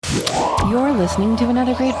You're listening to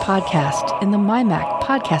another great podcast in the MyMac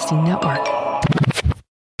Podcasting Network.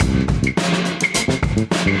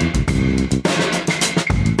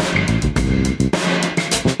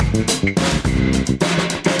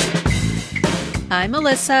 Hi,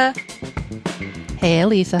 Melissa. Hey,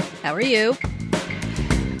 Elisa. How are you?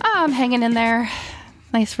 I'm hanging in there.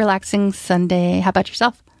 Nice, relaxing Sunday. How about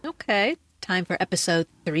yourself? Okay. Time for episode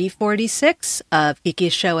 346 of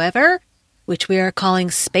Geekiest Show Ever, which we are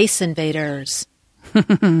calling Space Invaders.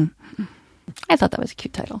 I thought that was a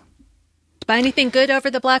cute title. Buy anything good over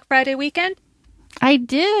the Black Friday weekend? I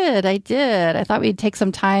did. I thought we'd take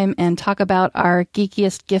some time and talk about our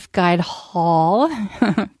Geekiest Gift Guide haul.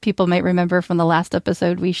 People might remember from the last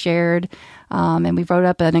episode we shared, and we wrote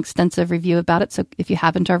up an extensive review about it. So if you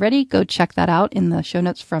haven't already, go check that out in the show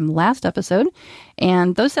notes from last episode.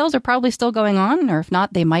 And those sales are probably still going on, or if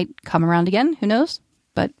not, they might come around again. Who knows?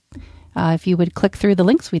 But if you would click through the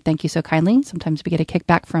links, we thank you so kindly. Sometimes we get a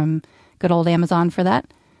kickback from good old Amazon for that.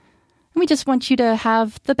 And we just want you to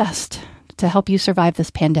have the best to help you survive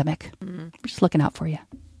this pandemic. We're just looking out for you.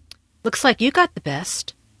 Looks like you got the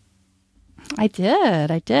best. I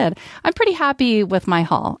did. I'm pretty happy with my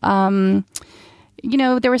haul.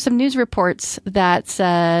 There were some news reports that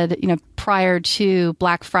said, prior to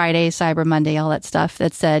Black Friday, Cyber Monday, all that stuff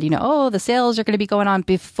that said, the sales are going to be going on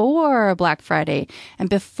before Black Friday and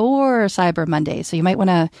before Cyber Monday. So you might want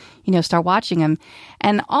to, start watching them.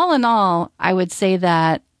 And all in all, I would say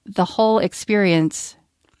that the whole experience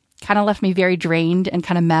kind of left me very drained and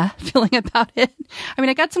kind of meh feeling about it. I mean,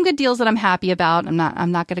 I got some good deals that I'm happy about. I'm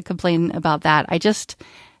not going to complain about that. I just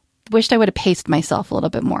wished I would have paced myself a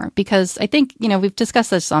little bit more, because I think, we've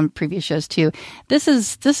discussed this on previous shows too. This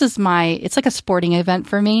is it's like a sporting event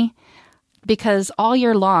for me, because all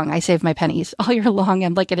year long I save my pennies. All year long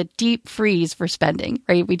I'm like at a deep freeze for spending,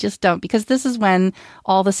 right? We just don't, because this is when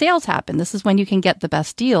all the sales happen. This is when you can get the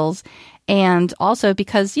best deals. And also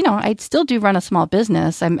because, I still do run a small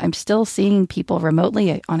business. I'm still seeing people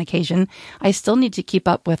remotely on occasion. I still need to keep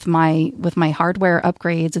up with my hardware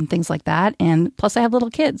upgrades and things like that. And plus I have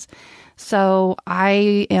little kids. So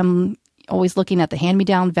I am always looking at the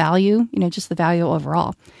hand-me-down value, just the value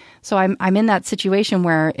overall. So I'm in that situation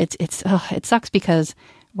where it sucks, because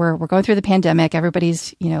we're going through the pandemic.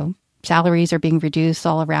 Everybody's, salaries are being reduced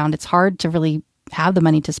all around. It's hard to really have the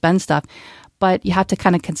money to spend stuff, but you have to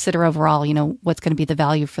kind of consider overall, what's going to be the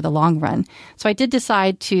value for the long run. So I did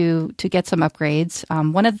decide to get some upgrades.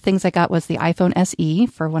 One of the things I got was the iPhone SE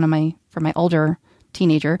for my older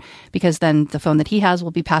teenager, because then the phone that he has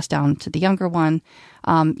will be passed down to the younger one.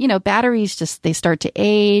 Batteries they start to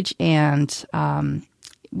age, and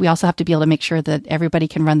we also have to be able to make sure that everybody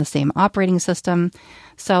can run the same operating system.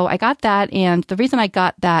 So I got that. And the reason I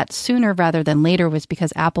got that sooner rather than later was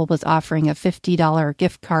because Apple was offering a $50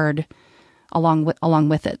 gift card along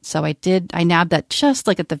with it. So I nabbed that just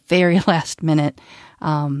like at the very last minute.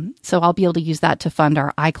 So I'll be able to use that to fund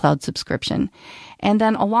our iCloud subscription. And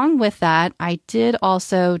then along with that, I did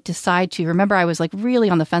also decide to, remember I was like really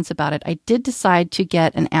on the fence about it. I did decide to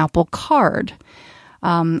get an Apple Card.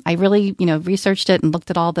 I really, researched it and looked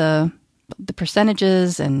at all the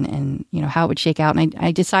percentages and how it would shake out. And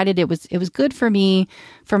I decided it was good for me,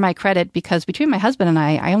 for my credit, because between my husband and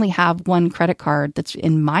I only have one credit card that's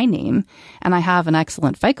in my name, and I have an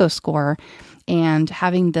excellent FICO score, and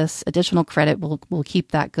having this additional credit will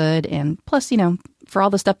keep that good. And plus, for all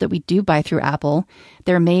the stuff that we do buy through Apple,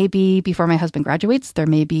 there may be, before my husband graduates, there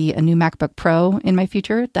may be a new MacBook Pro in my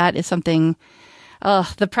future. That is something.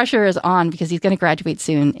 The pressure is on, because he's going to graduate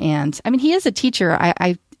soon. And I mean, he is a teacher.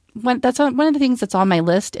 That's one of the things that's on my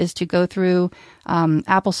list, is to go through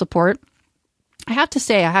Apple support. I have to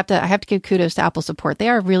say, I have to give kudos to Apple support. They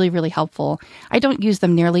are really, really helpful. I don't use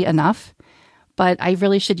them nearly enough, but I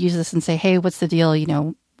really should use this and say, hey, what's the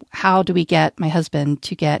deal? How do we get my husband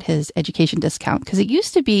to get his education discount? Because it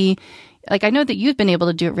used to be, like, I know that you've been able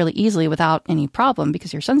to do it really easily without any problem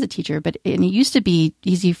because your son's a teacher, but it used to be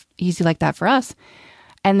easy like that for us.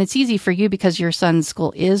 And it's easy for you because your son's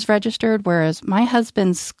school is registered, whereas my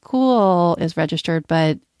husband's school is registered,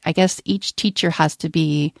 but I guess each teacher has to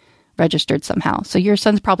be registered somehow. So your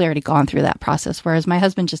son's probably already gone through that process, whereas my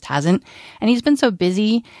husband just hasn't. And he's been so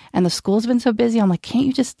busy, and the school's been so busy. I'm like, can't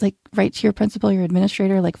you just write to your principal, your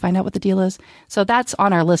administrator, find out what the deal is? So that's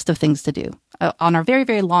on our list of things to do, on our very,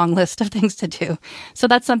 very long list of things to do. So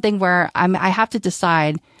that's something where I have to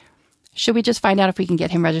decide, should we just find out if we can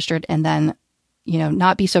get him registered and then,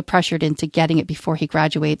 not be so pressured into getting it before he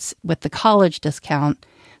graduates with the college discount,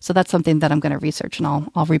 So that's something that I'm going to research, and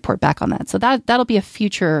I'll report back on that. So that'll be a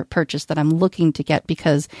future purchase that I'm looking to get,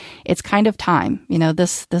 because it's kind of time.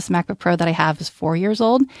 This MacBook Pro that I have is 4 years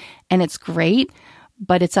old, and it's great,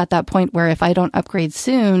 but it's at that point where if I don't upgrade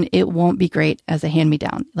soon, it won't be great as a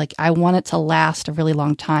hand-me-down. Like, I want it to last a really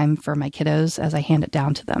long time for my kiddos as I hand it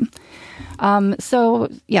down to them. So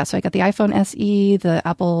I got the iPhone SE, the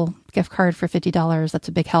Apple gift card for $50. That's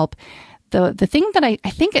a big help. The thing that I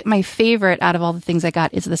think my favorite out of all the things I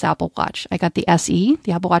got is this Apple Watch. I got the SE,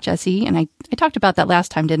 the Apple Watch SE, and I talked about that last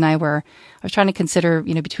time, didn't I? Where I was trying to consider,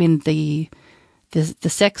 between the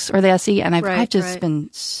 6 or the SE, and I've just been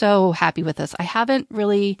so happy with this. I haven't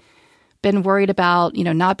really been worried about,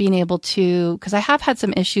 not being able to, because I have had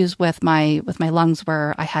some issues with my lungs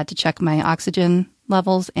where I had to check my oxygen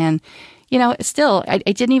levels, and still,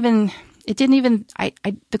 the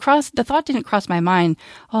thought didn't cross my mind.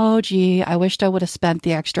 Oh, gee, I wished I would have spent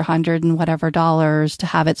the extra $100 and whatever to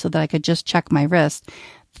have it so that I could just check my wrist.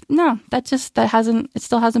 No, it still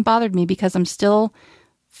hasn't bothered me, because I'm still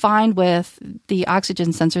fine with the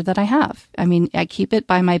oxygen sensor that I have. I mean, I keep it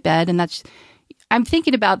by my bed, and I'm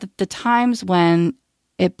thinking about the times when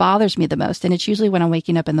it bothers me the most. And it's usually when I'm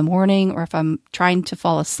waking up in the morning, or if I'm trying to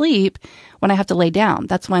fall asleep, when I have to lay down.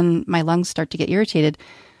 That's when my lungs start to get irritated.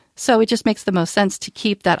 So it just makes the most sense to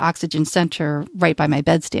keep that oxygen sensor right by my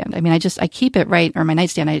bedstand. I mean, I keep it right, or my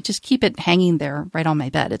nightstand. I just keep it hanging there right on my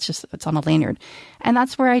bed. It's on a lanyard, and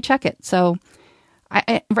that's where I check it. So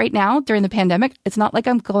I right now, during the pandemic, it's not like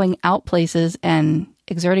I'm going out places and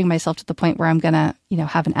exerting myself to the point where I'm going to,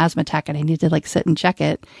 have an asthma attack and I need to sit and check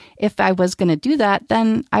it. If I was going to do that,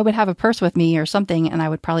 then I would have a purse with me or something, and I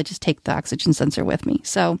would probably just take the oxygen sensor with me.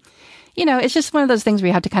 So, it's just one of those things where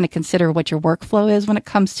you have to kind of consider what your workflow is when it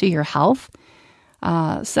comes to your health.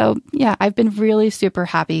 I've been really super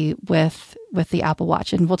happy with the Apple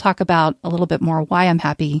Watch, and we'll talk about a little bit more why I'm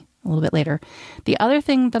happy a little bit later. The other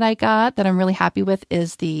thing that I got that I'm really happy with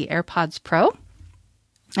is the AirPods Pro.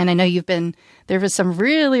 And I know there was some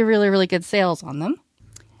really, really, really good sales on them.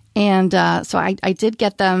 And so I did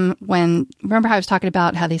get them remember how I was talking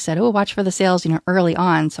about how they said, watch for the sales, early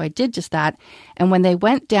on. So I did just that. And when they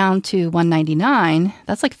went down to $199,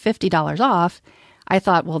 that's like $50 off. I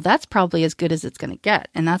thought, well, that's probably as good as it's going to get.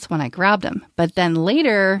 And that's when I grabbed them. But then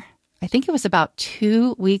later, I think it was about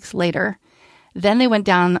 2 weeks later, then they went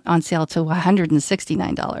down on sale to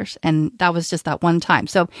 $169. And that was just that one time.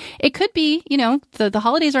 So it could be, the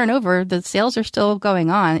holidays aren't over. The sales are still going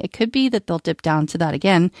on. It could be that they'll dip down to that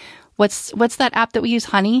again. What's that app that we use,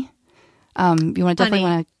 Honey? You want to definitely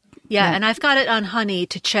want to. Yeah, and I've got it on Honey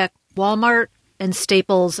to check Walmart and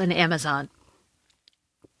Staples and Amazon.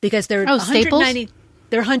 Because they're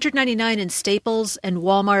they're $199 in Staples and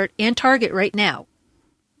Walmart and Target right now.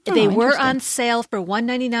 They were on sale for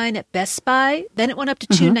 $199 at Best Buy. Then it went up to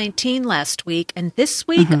 $219 last week, and this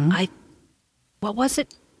week what was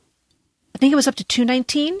it? I think it was up to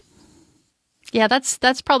 $219. Yeah, that's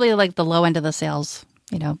probably like the low end of the sales.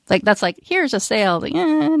 That's like, here's a sale.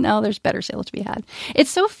 No, there's better sales to be had. It's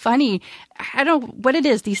so funny. I don't know what it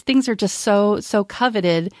is. These things are just so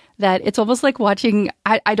coveted that it's almost like watching.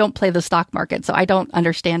 I don't play the stock market, so I don't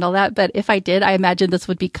understand all that. But if I did, I imagine this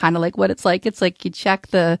would be kind of like what it's like. It's like you check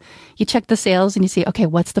the sales and you see, okay,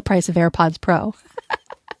 what's the price of AirPods Pro?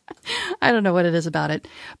 I don't know what it is about it.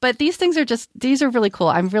 But these things these are really cool.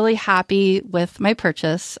 I'm really happy with my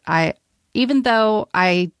purchase. Even though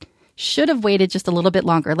I should have waited just a little bit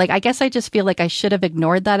longer. I guess I just feel like I should have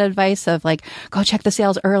ignored that advice of go check the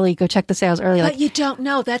sales early, But you don't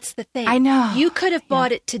know. That's the thing. I know. You could have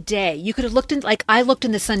bought it today. You could have looked in, I looked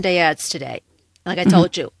in the Sunday ads today. Like I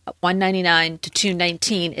told you, $199 to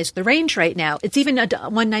 $219 is the range right now. It's even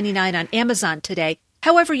 $199 on Amazon today.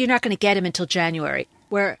 However, you're not going to get them until January,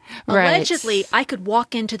 where allegedly I could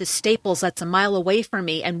walk into the Staples that's a mile away from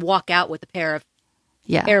me and walk out with a pair of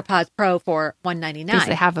AirPods Pro for $199. Because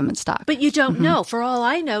they have them in stock. But you don't know. For all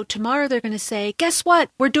I know, tomorrow they're going to say, guess what?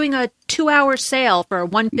 We're doing a 2-hour sale for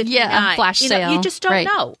 $159. Yeah, flash sale. You just don't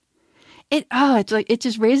know. It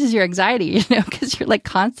just raises your anxiety, because you're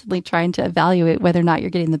constantly trying to evaluate whether or not you're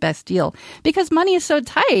getting the best deal, because money is so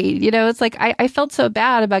tight. It's like I felt so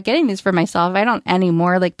bad about getting these for myself. I don't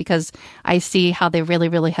anymore, because I see how they really,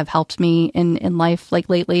 really have helped me in life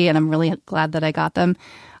lately, and I'm really glad that I got them.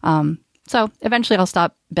 So eventually I'll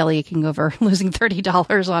stop belly aching over losing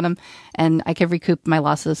 $30 on them, and I can recoup my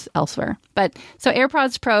losses elsewhere. But so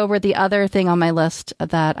AirPods Pro were the other thing on my list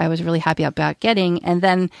that I was really happy about getting. And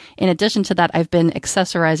then in addition to that, I've been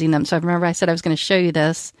accessorizing them. So I remember I said I was going to show you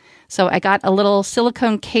this. So I got a little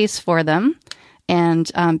silicone case for them. And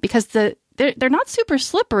because they're they're not super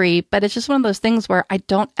slippery, but it's just one of those things where I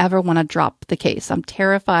don't ever want to drop the case. I'm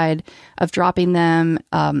terrified of dropping them.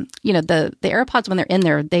 The AirPods, when they're in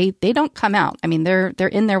there, they don't come out. I mean, they're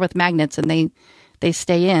in there with magnets and they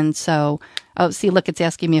stay in. So, see, look, it's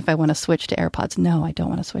asking me if I want to switch to AirPods. No, I don't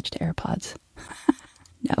want to switch to AirPods.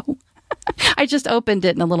 No. I just opened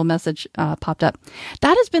it and a little message popped up.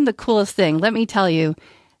 That has been the coolest thing. Let me tell you,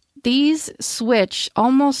 these switch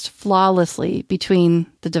almost flawlessly between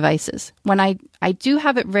the devices. When I do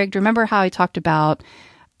have it rigged, remember how I talked about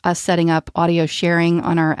us setting up audio sharing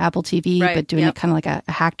on our Apple TV, right, but doing it kind of like a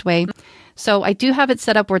hacked way. So I do have it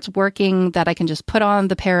set up where it's working, that I can just put on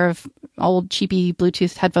the pair of old cheapy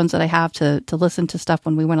Bluetooth headphones that I have to listen to stuff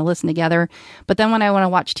when we want to listen together. But then when I want to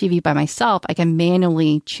watch TV by myself, I can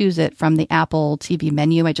manually choose it from the Apple TV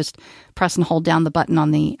menu. I just press and hold down the button on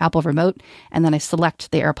the Apple remote, and then I select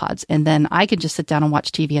the AirPods. And then I can just sit down and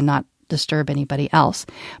watch TV and not disturb anybody else.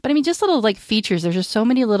 But I mean, just little like features. There's just so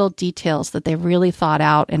many little details that they really thought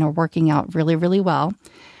out and are working out really, really well.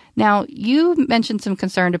 Now, you mentioned some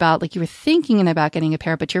concern about, like, you were thinking about getting a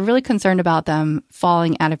pair, but you're really concerned about them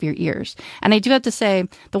falling out of your ears. And I do have to say,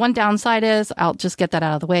 the one downside is, I'll just get that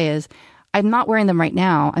out of the way, is I'm not wearing them right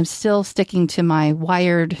now. I'm still sticking to my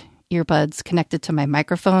wired earbuds connected to my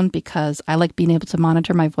microphone because I like being able to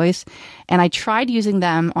monitor my voice. And I tried using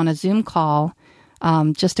them on a Zoom call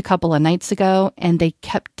just a couple of nights ago, and they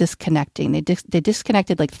kept disconnecting. They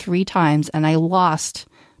disconnected like 3 times, and I lost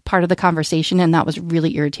part of the conversation, and that was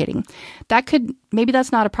really irritating. Maybe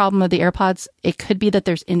that's not a problem of the AirPods. It could be that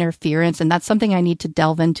there's interference, and that's something I need to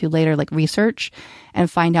delve into later, like research and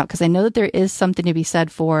find out, because I know that there is something to be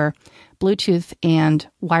said for Bluetooth and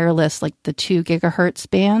wireless, like the 2 gigahertz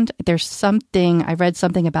band. There's something, I read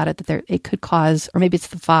something about it, that it could cause, or maybe it's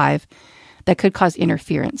the 5, that could cause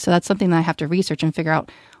interference. So that's something that I have to research and figure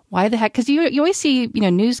out why the heck, because you always see,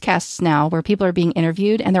 newscasts now where people are being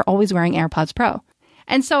interviewed and they're always wearing AirPods Pro.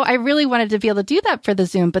 And so I really wanted to be able to do that for the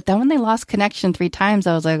Zoom. But then when they lost connection 3 times,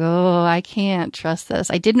 I was like, oh, I can't trust this.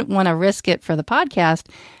 I didn't want to risk it for the podcast,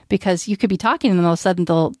 because you could be talking and all of a sudden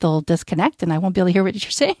they'll disconnect and I won't be able to hear what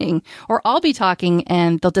you're saying. Or I'll be talking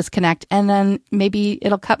and they'll disconnect and then maybe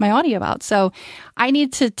it'll cut my audio out. So I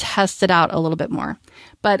need to test it out a little bit more.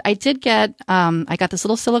 But I did I got this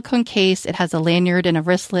little silicone case. It has a lanyard and a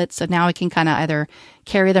wristlet. So now I can kind of either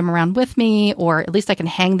carry them around with me, or at least I can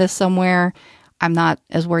hang this somewhere. I'm not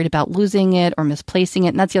as worried about losing it or misplacing it.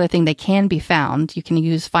 And that's the other thing. They can be found. You can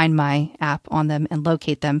use Find My app on them and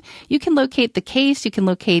locate them. You can locate the case. You can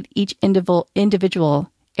locate each individual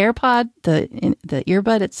AirPod, the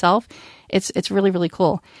earbud itself. It's really, really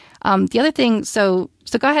cool. The other thing, so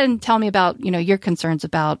go ahead and tell me about, your concerns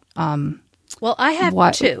about. Well, I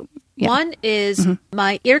have 2. Yeah. One is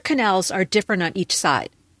my ear canals are different on each side.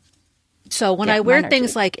 So when I wear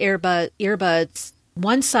things like earbuds,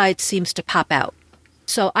 one side seems to pop out.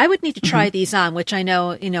 So I would need to try these on, which I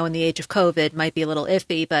know, in the age of COVID might be a little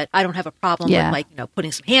iffy, but I don't have a problem with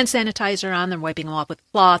putting some hand sanitizer on them, wiping them off with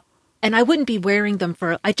a cloth. And I wouldn't be wearing them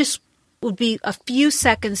I just would be a few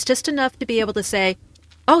seconds, just enough to be able to say,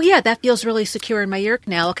 oh yeah, that feels really secure in my ear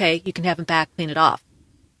canal. Okay, you can have them back, clean it off.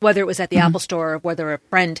 Whether it was at the Apple Store or whether a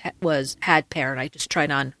friend had pair and I just tried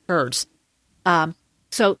on hers.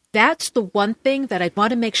 So that's the one thing that I'd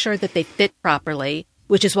want to make sure that they fit properly,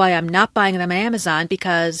 which is why I'm not buying them on Amazon,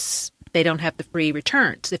 because they don't have the free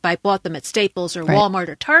returns. If I bought them at Staples or Walmart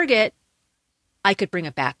or Target, I could bring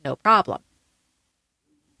it back, no problem.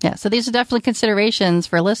 Yeah, so these are definitely considerations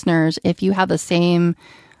for listeners if you have the same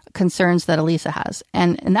concerns that Elisa has.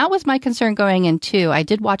 And that was my concern going in too. I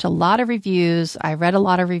did watch a lot of reviews. I read a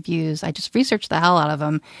lot of reviews. I just researched the hell out of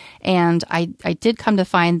them. And I did come to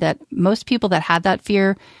find that most people that had that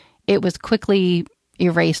fear, it was quickly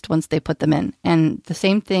erased once they put them in. And the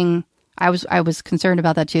same thing, I was concerned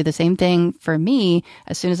about that too. The same thing for me,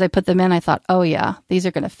 as soon as I put them in, I thought, oh yeah, these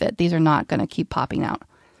are going to fit. These are not going to keep popping out.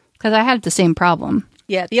 Because I had the same problem.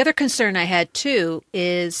 Yeah, the other concern I had too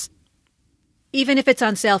is, even if it's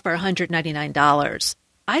on sale for $199,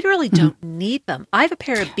 I really don't need them. I have a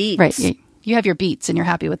pair of Beats. Right. You have your Beats and you're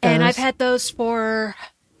happy with those. And I've had those for,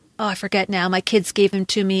 I forget now. My kids gave them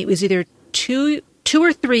to me. It was either two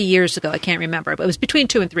or 3 years ago. I can't remember, but it was between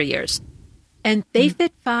 2 and 3 years. And they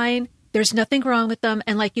fit fine. There's nothing wrong with them.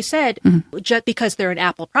 And like you said, just because they're an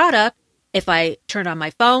Apple product, if I turn on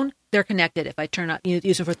my phone, they're connected. If I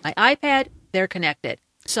use it with my iPad, they're connected.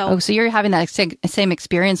 So you're having that same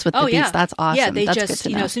experience with the Beats. That's awesome. Yeah, they That's just,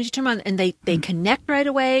 good to know. as soon as you turn them on, and they connect right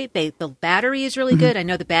away. The battery is really good. I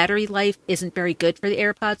know the battery life isn't very good for the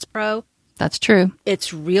AirPods Pro. That's true.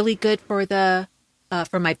 It's really good for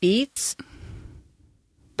for my Beats.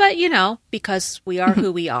 But, because we are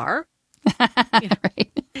who we are, You know,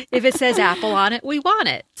 right. If it says Apple on it, we want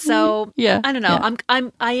it. So I don't know.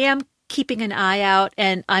 I am keeping an eye out,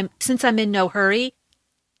 and since I'm in no hurry,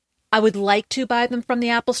 I would like to buy them from the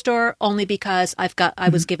Apple Store only because I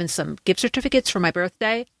was given some gift certificates for my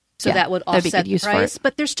birthday, so that would offset the price.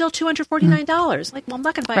 But they're still $249. Like, well, I'm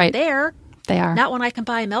not going to buy them there. They are not when I can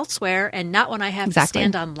buy them elsewhere, and not when I have to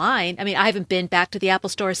stand online. I mean, I haven't been back to the Apple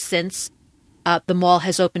Store since the mall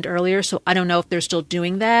has opened earlier, so I don't know if they're still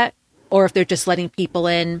doing that or if they're just letting people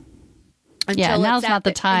in. Now's not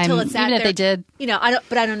the time. Even if they did, I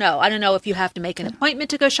don't know. I don't know if you have to make an appointment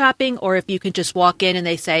to go shopping or if you can just walk in and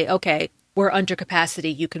they say, "Okay, we're under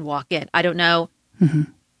capacity. You can walk in." I don't know. Mm-hmm.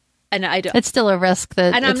 And I don't. It's still a risk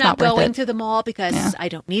that, and I'm not going going to the mall because I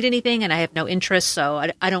don't need anything and I have no interest. So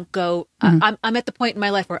I don't go. Mm-hmm. I'm at the point in my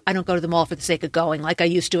life where I don't go to the mall for the sake of going, like I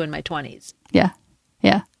used to in my 20s. Yeah.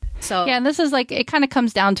 So and this is like, it kind of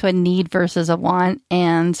comes down to a need versus a want.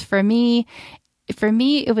 And for me,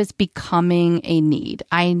 it was becoming a need.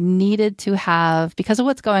 I needed to have, because of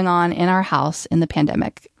what's going on in our house in the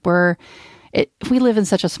pandemic, we live in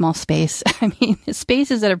such a small space. I mean,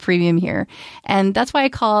 space is at a premium here. And that's why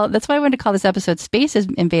I wanted to call this episode Space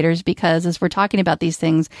Invaders, because as we're talking about these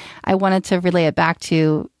things, I wanted to relay it back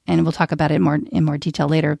to, and we'll talk about it in more detail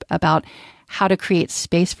later, about how to create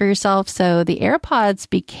space for yourself. So the AirPods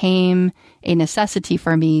became a necessity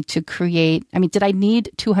for me to create. I mean, did I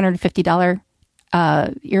need $250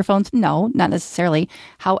 earphones? No, not necessarily.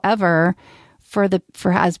 However, for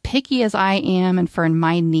as picky as I am and for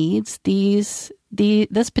my needs, this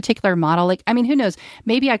particular model, like, I mean, who knows?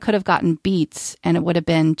 Maybe I could have gotten Beats and it would have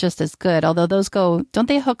been just as good. Although those don't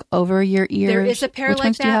they hook over your ears? There is a pair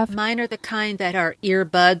like that. Mine are the kind that are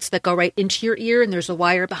earbuds that go right into your ear and there's a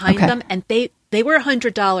wire behind them. And they were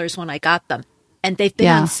 $100 when I got them. And they've been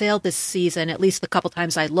on sale this season, at least the couple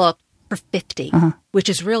times I looked, for $50, which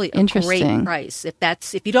is really a great price.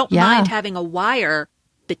 If you don't mind having a wire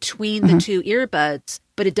between the two earbuds,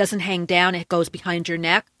 but it doesn't hang down, it goes behind your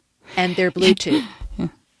neck, and they're Bluetooth.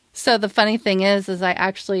 So the funny thing is I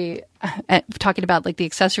actually, talking about like the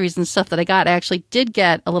accessories and stuff that I got, I actually did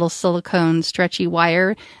get a little silicone stretchy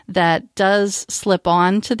wire that does slip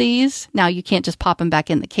on to these. Now you can't just pop them back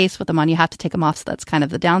in the case with them on. You have to take them off. So that's kind of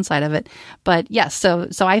the downside of it. But yes, so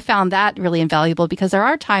I found that really invaluable because there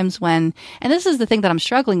are times when, and this is the thing that I'm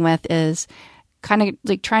struggling with, is kind of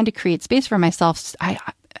like trying to create space for myself.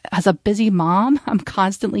 As a busy mom, I'm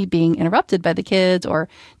constantly being interrupted by the kids or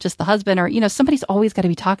just the husband or, somebody's always got to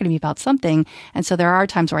be talking to me about something. And so there are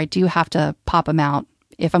times where I do have to pop them out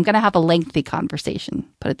if I'm going to have a lengthy conversation,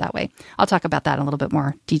 put it that way. I'll talk about that in a little bit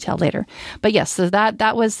more detail later. But yes, so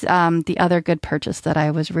that was the other good purchase that I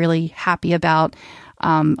was really happy about.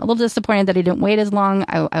 A little disappointed that I didn't wait as long.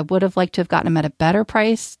 I would have liked to have gotten them at a better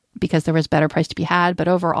price because there was better price to be had. But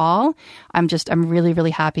overall, I'm really,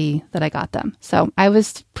 really happy that I got them. So I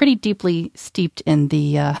was pretty deeply steeped in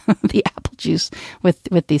the the apple juice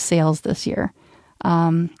with these sales this year.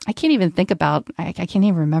 I can't even think about, I can't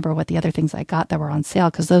even remember what the other things I got that were on sale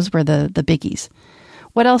because those were the biggies.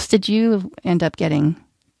 What else did you end up getting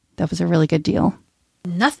that was a really good deal?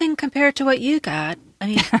 Nothing compared to what you got.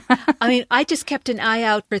 I mean, I just kept an eye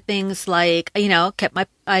out for things like,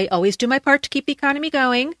 I always do my part to keep the economy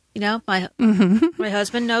going. My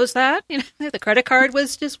husband knows that. The credit card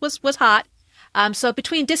was hot. So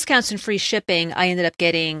between discounts and free shipping, I ended up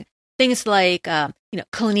getting things like,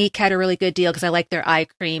 Clinique had a really good deal because I like their eye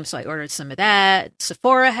cream, so I ordered some of that.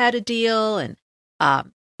 Sephora had a deal, and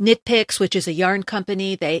Knit Picks, which is a yarn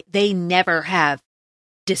company, they never have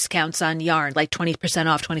discounts on yarn, like 20%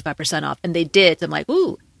 off, 25% off, and they did. I'm like,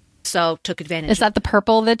 ooh, so took advantage. Is that the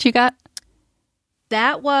purple that you got?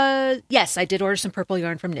 That was, yes, I did order some purple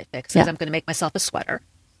yarn from Knit Picks because I'm going to make myself a sweater.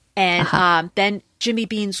 And then Jimmy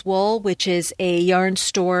Bean's Wool, which is a yarn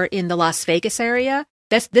store in the Las Vegas area.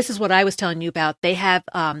 This is what I was telling you about. They have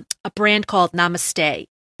a brand called Namaste,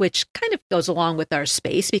 which kind of goes along with our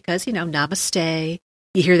space because, Namaste.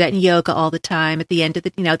 You hear that in yoga all the time at the end of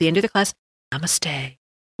the class. Namaste.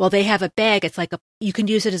 Well, they have a bag. It's like you can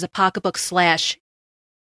use it as a pocketbook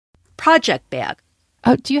 / project bag.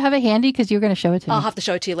 Oh, do you have it handy? Because you're going to show it to me. I'll have to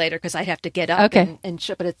show it to you later because I'd have to get up and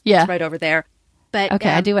show, but it's right over there. But okay,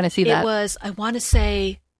 I do want to see that. It was, I want to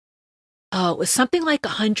say, it was something like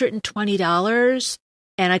 $120,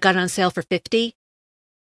 and I got it on sale for $50.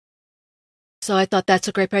 So I thought that's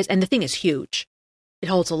a great price. And the thing is huge. It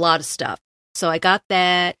holds a lot of stuff. So I got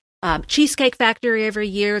that. Cheesecake Factory every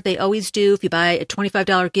year, they always do. If you buy a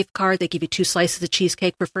 $25 gift card, they give you 2 slices of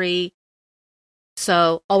cheesecake for free.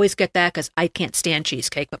 So always get that because I can't stand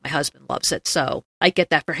cheesecake, but my husband loves it. So I get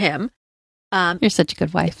that for him. You're such a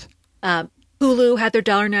good wife. Hulu had their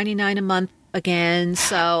 $1.99 a month again,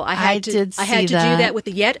 so I had to do that with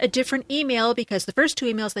yet a different email, because the first two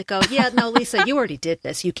emails they go, yeah, no, Lisa, you already did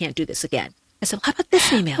this. You can't do this again. I said, well, how about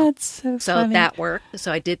this email? That's so funny. That worked.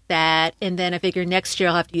 So I did that. And then I figured next year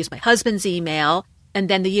I'll have to use my husband's email. And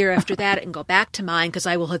then the year after that, I can go back to mine because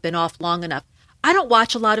I will have been off long enough. I don't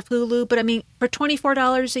watch a lot of Hulu, but I mean, for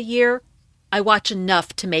 $24 a year, I watch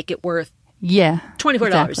enough to make it worth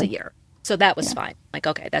 $24 a year. So that was fine. Like,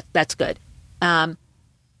 okay, that's good.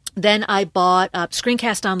 Then I bought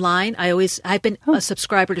Screencast Online. I've been a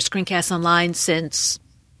subscriber to Screencast Online since,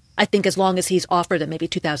 I think, as long as he's offered them, maybe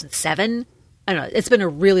 2007. I don't know. It's been a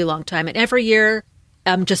really long time. And every year,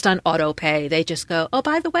 I'm just on auto pay. They just go, oh,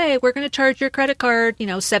 by the way, we're going to charge your credit card,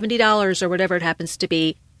 $70 or whatever it happens to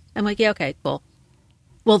be. I'm like, yeah, okay, cool.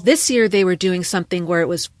 Well, this year they were doing something where it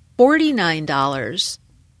was $49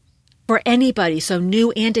 for anybody, so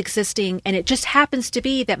new and existing. And it just happens to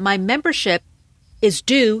be that my membership is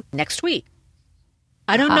due next week.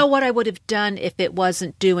 I don't know what I would have done if it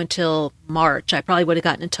wasn't due until March. I probably would have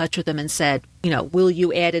gotten in touch with them and said, will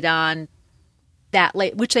you add it on that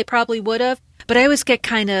late, which they probably would have. But I always get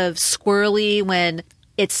kind of squirrely when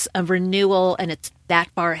it's a renewal and it's that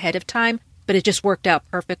far ahead of time. But it just worked out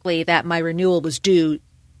perfectly that my renewal was due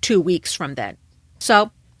 2 weeks from then.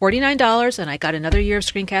 So $49, and I got another year of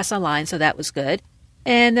Screencast Online, so that was good.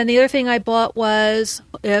 And then the other thing I bought was,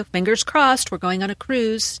 fingers crossed, we're going on a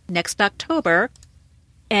cruise next October.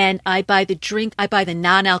 And I buy the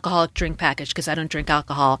non-alcoholic drink package because I don't drink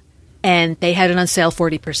alcohol. And they had it on sale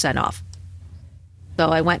 40% off. So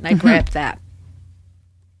I went and I grabbed that.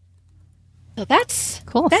 So that's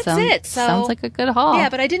cool. That's it. So, sounds like a good haul. Yeah,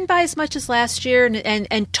 but I didn't buy as much as last year,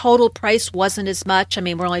 and total price wasn't as much. I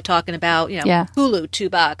mean, we're only talking about Hulu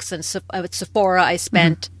 $2, and at Sephora I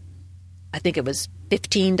spent, I think it was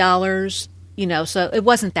 $15. So it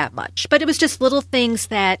wasn't that much, but it was just little things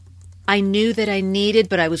that I knew that I needed,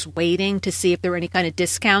 but I was waiting to see if there were any kind of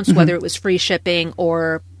discounts, whether it was free shipping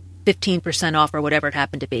or 15% off or whatever it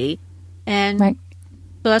happened to be, and.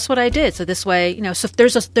 So that's what I did. So this way, so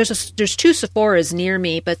there's two Sephoras near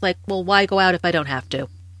me, but like, well, why go out if I don't have to?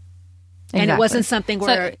 Exactly. And it wasn't something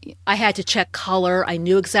where I had to check color. I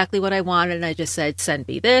knew exactly what I wanted, and I just said, send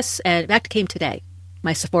me this. And that came today.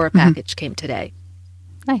 My Sephora package came today.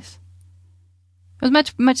 Nice. It was a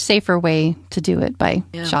much, much safer way to do it by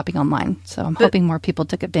shopping online. So I'm hoping more people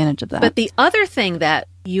took advantage of that. But the other thing that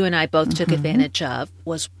you and I both took advantage of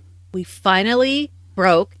was we finally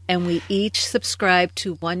broke and we each subscribed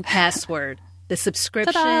to 1Password. The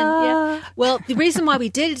subscription. Ta-da! Yeah. Well, the reason why we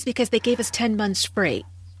did it is because they gave us 10 months free.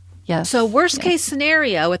 Yes. So worst case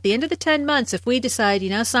scenario, at the end of the 10 months, if we decide,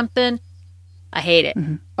 something, I hate it,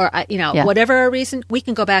 or whatever our reason, we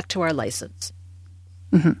can go back to our license.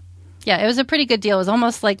 Mm-hmm. Yeah, it was a pretty good deal. It was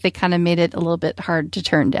almost like they kind of made it a little bit hard to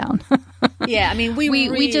turn down. Yeah, I mean, we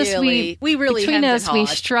really between us, we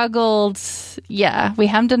struggled. Yeah, we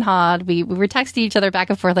hemmed and hawed. We were texting each other back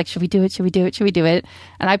and forth, like, should we do it? Should we do it? Should we do it?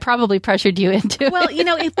 And I probably pressured you into it. Well,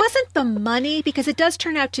 it wasn't the money, because it does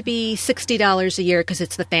turn out to be $60 a year because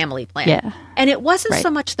it's the family plan. Yeah. And it wasn't so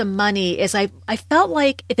much the money as I felt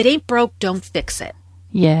like if it ain't broke, don't fix it.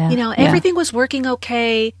 Yeah. Everything was working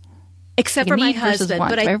okay. Except for my husband.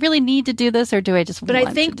 But do I really need to do this, or do I just want to do it?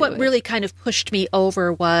 But I think what really kind of pushed me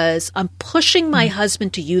over was I'm pushing my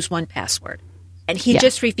husband to use 1Password. And he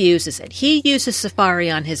just refuses it. He uses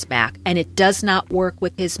Safari on his Mac, and it does not work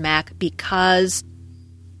with his Mac because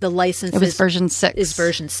the license is version 6. Is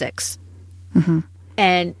version 6. Mm-hmm.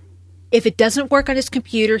 And if it doesn't work on his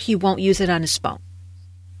computer, he won't use it on his phone.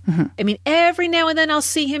 Mm-hmm. I mean, every now and then I'll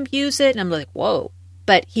see him use it, and I'm like, whoa.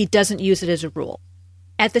 But he doesn't use it as a rule.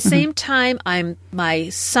 At the same time, my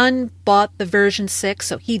son bought the version 6,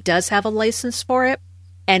 so he does have a license for it.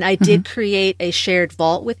 And I did create a shared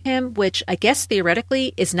vault with him, which I guess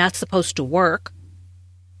theoretically is not supposed to work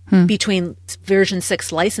between version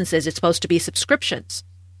 6 licenses. It's supposed to be subscriptions.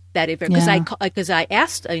 Because I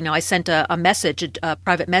asked, I sent a message, a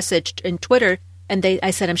private message in Twitter, and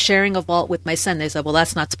I said, I'm sharing a vault with my son. They said, well,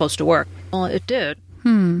 that's not supposed to work. Well, it did.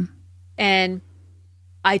 And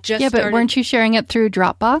I just but weren't you sharing it through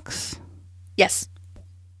Dropbox? Yes.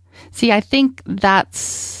 See, I think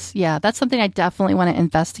that's something I definitely want to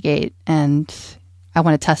investigate and I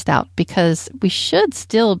want to test out, because we should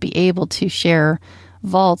still be able to share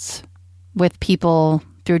vaults with people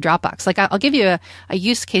through Dropbox. Like, I'll give you a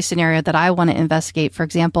use case scenario that I want to investigate. For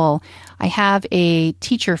example, I have a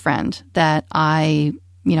teacher friend that I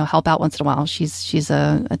help out once in a while. She's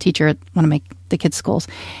a teacher at one of the kids' schools,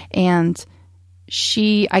 and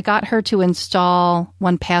I got her to install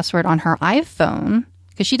 1Password on her iPhone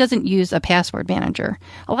because she doesn't use a password manager.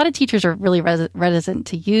 A lot of teachers are really reticent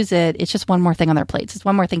to use it. It's just one more thing on their plates. It's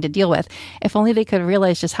one more thing to deal with. If only they could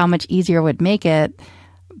realize just how much easier it would make it,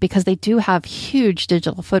 because they do have huge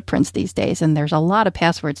digital footprints these days, and there's a lot of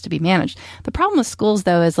passwords to be managed. The problem with schools,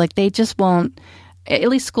 though, is like they just won't, at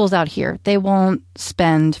least schools out here, they won't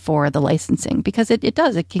spend for the licensing, because it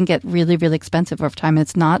can get really, really expensive over time.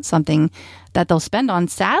 It's not something that they'll spend on.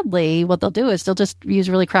 Sadly, what they'll do is they'll just use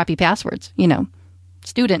really crappy passwords,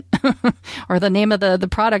 student or the name of the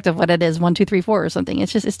product of what it is, 1, 2, 3, 4 or something.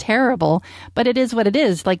 It's terrible, but it is what it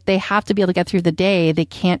is. Like, they have to be able to get through the day. They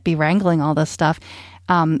can't be wrangling all this stuff.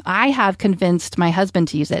 I have convinced my husband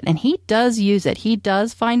to use it, and he does use it. He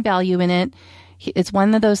does find value in it. It's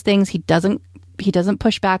one of those things he doesn't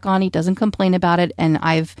push back on. He doesn't complain about it. And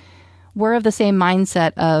we're of the same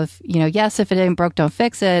mindset of, yes, if it ain't broke, don't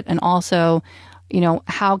fix it. And also,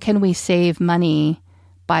 how can we save money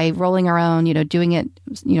by rolling our own, doing it,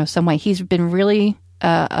 some way. He's been really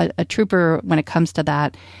a trooper when it comes to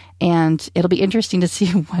that. And it'll be interesting to see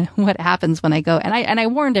what happens when I go. And I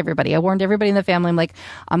warned everybody. I warned everybody in the family. I'm like,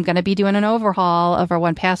 I'm going to be doing an overhaul of our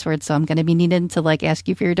 1Password. So I'm going to be needing to ask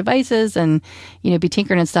you for your devices and, be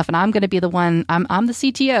tinkering and stuff. And I'm going to be the one, I'm the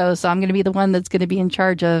CTO. So I'm going to be the one that's going to be in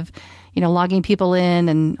charge of, logging people in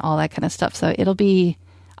and all that kind of stuff. So it'll be,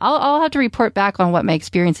 I'll have to report back on what my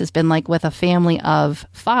experience has been like with a family of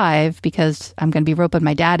 5, because I'm going to be roping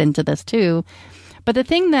my dad into this too. But the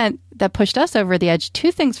thing that pushed us over the edge,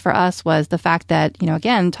 2 things for us, was the fact that,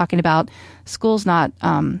 again, talking about schools not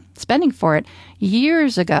spending for it.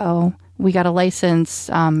 Years ago, we got a license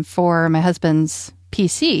for my husband's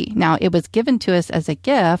PC. Now, it was given to us as a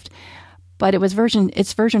gift, but it's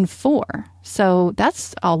version 4. So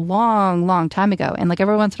that's a long, long time ago. And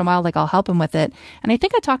every once in a while, I'll help him with it. And I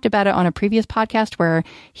think I talked about it on a previous podcast where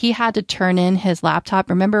he had to turn in his laptop.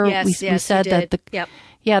 Remember, we said that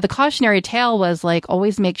the cautionary tale was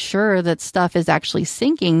always make sure that stuff is actually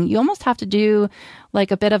syncing. You almost have to do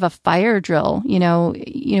a bit of a fire drill.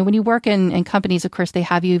 When you work in companies, of course, they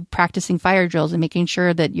have you practicing fire drills and making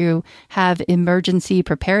sure that you have emergency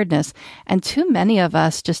preparedness. And too many of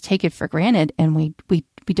us just take it for granted, and we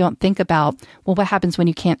don't think about, well, what happens when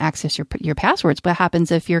you can't access your passwords? What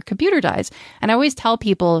happens if your computer dies? And I always tell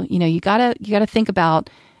people, you gotta think about,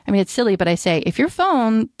 I mean, it's silly, but I say, if your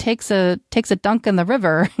phone takes a dunk in the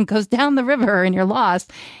river and goes down the river and you're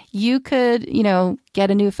lost, you could, get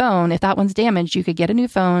a new phone. If that one's damaged, you could get a new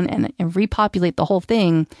phone and repopulate the whole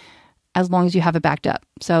thing as long as you have it backed up.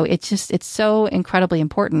 So it's so incredibly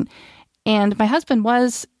important. And my husband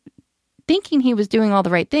was thinking he was doing all the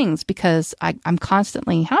right things, because I'm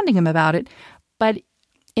constantly hounding him about it. But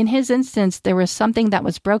in his instance, there was something that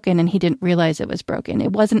was broken and he didn't realize it was broken.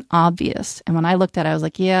 It wasn't obvious. And when I looked at it, I was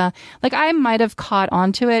like, yeah, I might have caught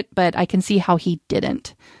onto it, but I can see how he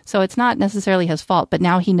didn't. So it's not necessarily his fault, but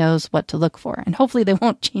now he knows what to look for, and hopefully they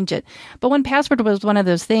won't change it. But 1Password was one of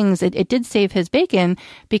those things. It did save his bacon,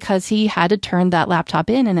 because he had to turn that laptop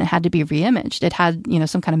in and it had to be reimaged. It had,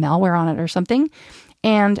 some kind of malware on it or something.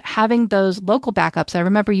 And having those local backups, I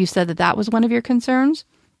remember you said that was one of your concerns.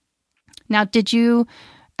 Now, did you,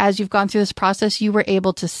 as you've gone through this process, you were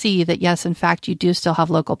able to see that, yes, in fact, you do still have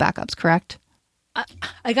local backups, correct?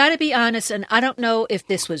 I got to be honest, and I don't know if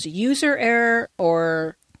this was user error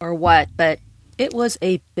or what, but it was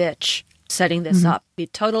a bitch setting this up. To be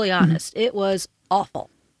totally honest, it was awful.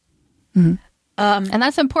 Mm-hmm. And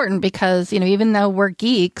that's important, because, even though we're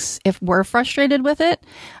geeks, if we're frustrated with it,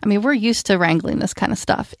 I mean, we're used to wrangling this kind of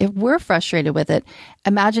stuff. If we're frustrated with it,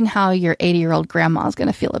 imagine how your 80-year-old grandma is going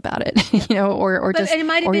to feel about it,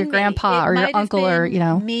 or your grandpa or your uncle, or,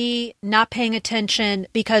 me not paying attention,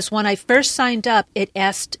 because when I first signed up, it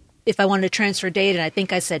asked if I wanted to transfer data, and I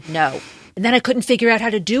think I said no. And then I couldn't figure out how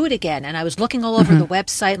to do it again. And I was looking all over the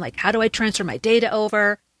website, how do I transfer my data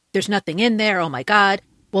over? There's nothing in there. Oh my God.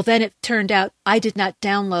 Well, then it turned out I did not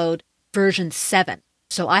download version 7.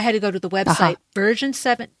 So I had to go to the website, version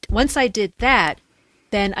 7. Once I did that,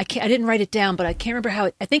 then I didn't write it down, but I can't remember how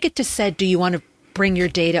I think it just said, do you want to bring your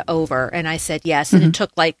data over? And I said yes. And it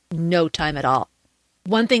took no time at all.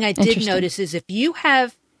 One thing I did notice is if you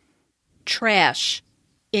have trash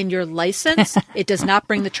in your license, it does not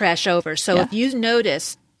bring the trash over. So if you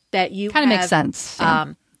notice that you kind of makes sense.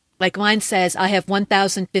 Like mine says, I have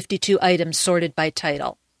 1,052 items sorted by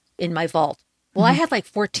title in my vault. Well, I had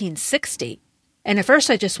 1,460. And at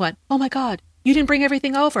first I just went, oh my God, you didn't bring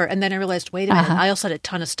everything over. And then I realized, wait a minute, I also had a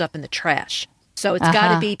ton of stuff in the trash. So it's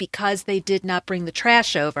got to be because they did not bring the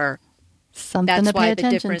trash over. Something to pay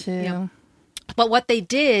attention to. But what they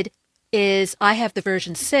did is I have the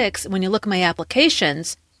version 6. When you look at my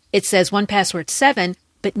applications, it says 1Password 7.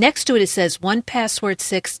 But next to it says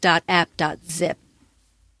 1password6.app.zip,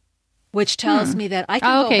 which tells me that I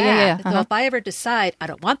can go back. Yeah. So if I ever decide I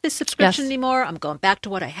don't want this subscription anymore, I'm going back to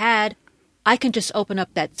what I had, I can just open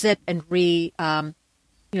up that zip and reopen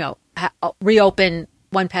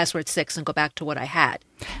 1Password6 and go back to what I had.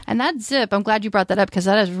 And that zip, I'm glad you brought that up because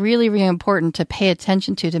that is really, really important to pay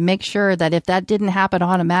attention to make sure that if that didn't happen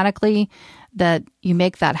automatically, that you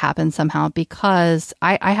make that happen somehow. Because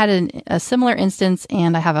I had a similar instance,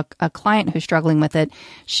 and I have a client who's struggling with it.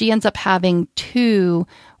 She ends up having 2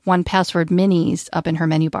 1Password minis up in her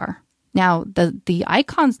menu bar. Now, the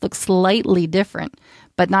icons look slightly different,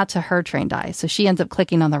 but not to her trained eye. So she ends up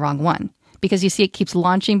clicking on the wrong one because you see it keeps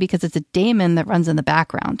launching because it's a daemon that runs in the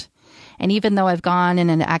background. And even though I've gone in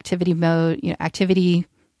an activity mode, activity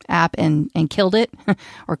app and killed it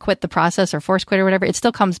or quit the process or force quit or whatever, it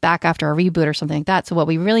still comes back after a reboot or something like that. So what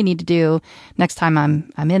we really need to do next time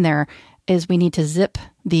I'm in there is we need to zip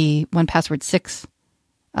the 1Password6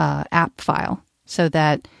 app file so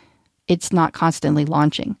that it's not constantly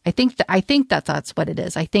launching. I think that's what it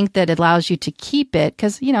is. I think that it allows you to keep it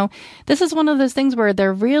because, this is one of those things where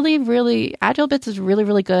they're really, really, AgileBits is really,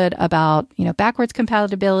 really good about, backwards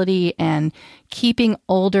compatibility and keeping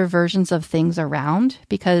older versions of things around,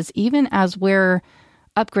 because even as we're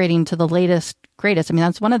upgrading to the latest, greatest,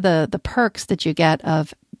 that's one of the perks that you get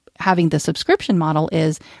of having the subscription model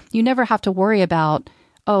is you never have to worry about,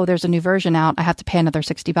 oh, there's a new version out, I have to pay another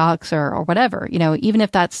 $60 or whatever, even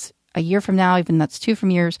if that's a year from now, even that's 2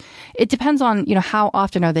 years. It depends on, how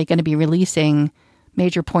often are they going to be releasing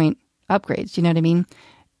major point upgrades? You know what I mean?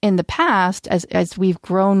 In the past, as we've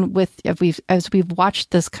grown as we've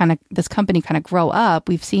watched this company kind of grow up,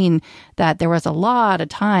 we've seen that there was a lot of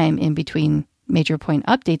time in between major point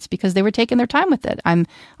updates because they were taking their time with it. I'm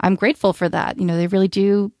grateful for that. They really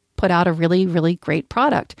do put out a really, really great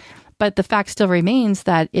product. But the fact still remains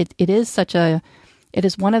that it is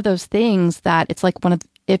one of those things that it's like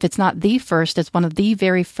if it's not the first, it's one of the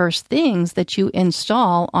very first things that you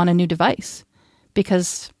install on a new device.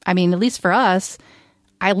 Because, at least for us,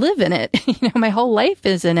 I live in it. My whole life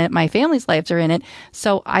is in it. My family's lives are in it.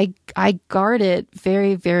 So I guard it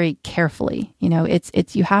very, very carefully.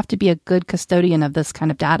 It's you have to be a good custodian of this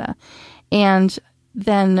kind of data. And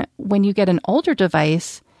then when you get an older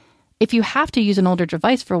device, if you have to use an older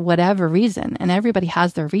device for whatever reason, and everybody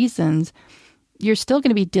has their reasons, you're still going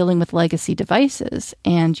to be dealing with legacy devices,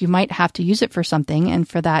 and you might have to use it for something. And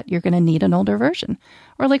for that, you're going to need an older version.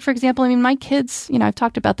 Or like, for example, my kids, I've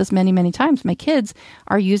talked about this many, many times. My kids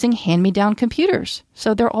are using hand-me-down computers.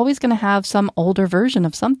 So they're always going to have some older version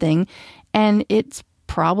of something, and it's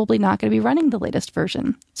probably not going to be running the latest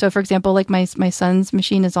version. So for example, like my son's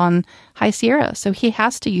machine is on High Sierra. So he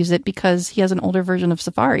has to use it because he has an older version of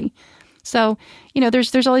Safari. So,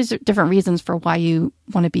 there's all these different reasons for why you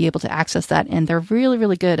want to be able to access that. And they're really,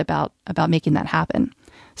 really good about making that happen.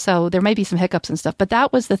 So there might be some hiccups and stuff, but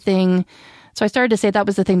that was the thing. So I started to say that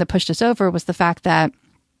was the thing that pushed us over, was the fact that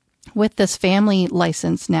with this family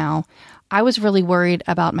license now, I was really worried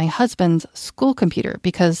about my husband's school computer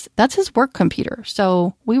because that's his work computer.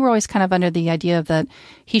 So we were always kind of under the idea of that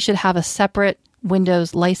he should have a separate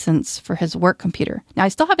Windows license for his work computer. Now, I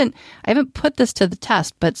haven't put this to the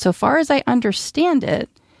test, but so far as I understand it,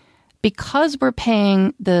 because we're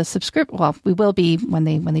paying the subscription, well, we will be when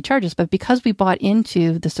they charge us, but because we bought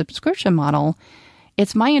into the subscription model,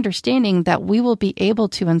 it's my understanding that we will be able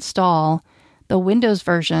to install the Windows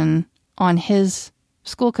version on his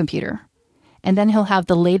school computer. And then he'll have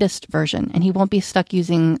the latest version, and he won't be stuck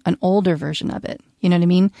using an older version of it. You know what I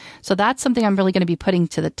mean? So that's something I'm really going to be putting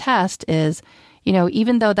to the test is,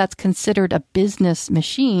 even though that's considered a business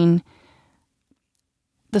machine,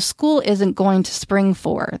 the school isn't going to spring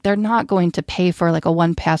for. They're not going to pay for like a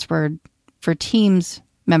 1Password for Teams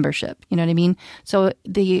membership. You know what I mean? So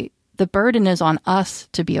the burden is on us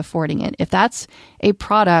to be affording it. If that's a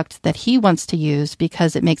product that he wants to use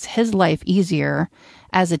because it makes his life easier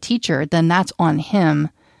as a teacher, then that's on him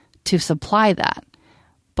to supply that.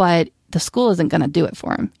 But the school isn't going to do it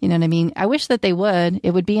for him. You know what I mean? I wish that they would.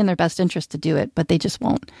 It would be in their best interest to do it, but they just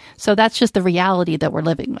won't. So that's just the reality that we're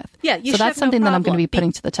living with. Yeah, so that's something that I'm going to be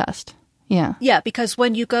putting to the test. Yeah. Yeah, because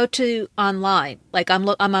when you go to online, like I'm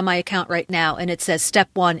on my account right now, and it says step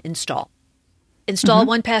 1, install. Install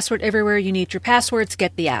 1Password everywhere you need your passwords,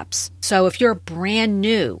 get the apps. So if you're brand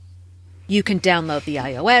new, you can download the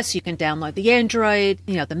iOS, you can download the Android,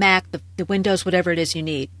 the Mac, the Windows, whatever it is you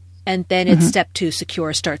need. And then it's step 2,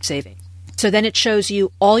 secure, start saving. So then it shows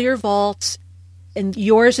you all your vaults, and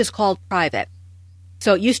yours is called private.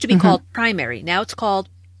 So it used to be called primary. Now it's called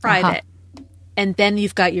private. And then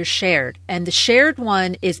you've got your shared. And the shared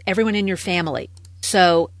one is everyone in your family.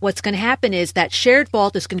 So what's going to happen is that shared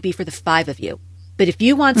vault is going to be for the 5 of you. But if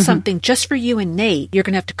you want something just for you and Nate, you're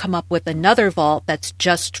going to have to come up with another vault that's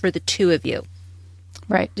just for the 2 of you.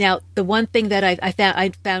 Right. Now, the one thing that I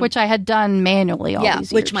found... Which I had done manually all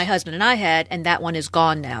these years. Which my husband and I had, and that one is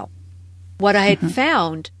gone now. What I had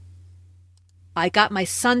found, I got my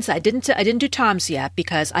son's... I didn't do Tom's yet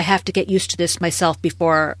because I have to get used to this myself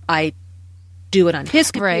before I do it on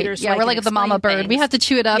his computer. Right. So we're like the mama bird. Things. We have to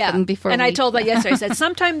chew it up and I told that yesterday. I said,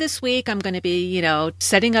 sometime this week I'm going to be,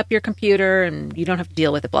 setting up your computer and you don't have to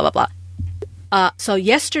deal with it, blah, blah, blah. So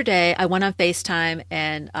yesterday I went on FaceTime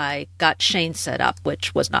and I got Shane set up,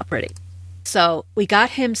 which was not pretty. So we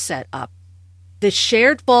got him set up. The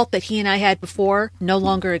shared vault that he and I had before no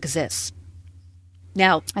longer exists.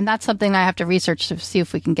 Now, and that's something I have to research to see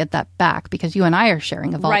if we can get that back because you and I are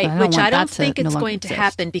sharing a vault. Right, which I don't think it's going to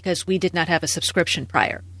happen because we did not have a subscription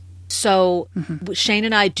prior. So Shane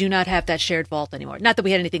and I do not have that shared vault anymore. Not that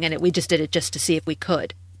we had anything in it. We just did it just to see if we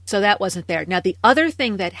could. So that wasn't there. Now, the other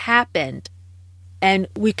thing that happened, and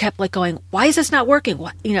we kept going, why is this not working?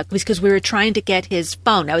 Because we were trying to get his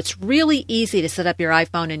phone. Now, it's really easy to set up your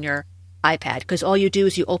iPhone and your iPad because all you do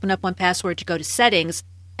is you open up 1Password, you go to settings,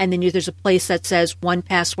 and then there's a place that says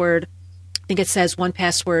 1Password. I think it says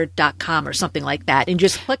onepassword.com or something like that. And you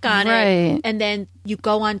just click on it. And then you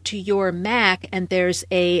go onto your Mac and there's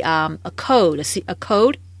a code. A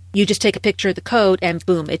code. You just take a picture of the code and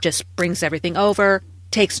boom, it just brings everything over.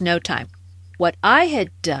 Takes no time. What I had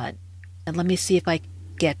done, and let me see if I can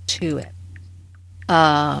get to it.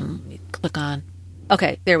 Let me click on.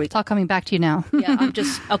 Okay, there we go. It's all coming back to you now.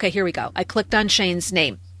 Okay, here we go. I clicked on Shane's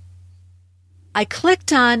name. I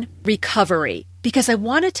clicked on recovery because I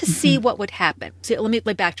wanted to see what would happen. See, let me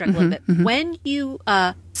backtrack a little bit. When you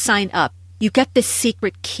sign up, you get this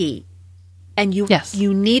secret key. And you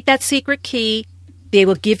need that secret key. They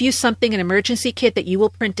will give you something, an emergency kit that you will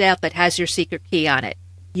print out that has your secret key on it.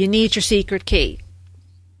 You need your secret key.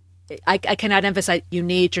 I cannot emphasize, you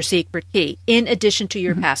need your secret key in addition to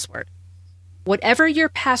your password. Whatever your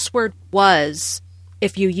password was,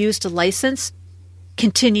 if you used a license,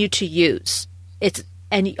 continue to use.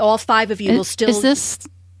 And all 5 of you will still... Is this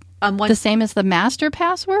the same as the master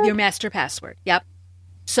password? Your master password, yep.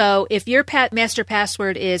 So if your master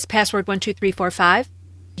password is password 12345,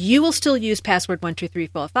 you will still use password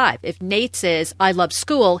 12345. If Nate's is I love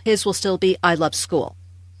school, his will still be I love school.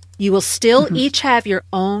 You will still each have your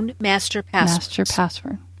own master password. Master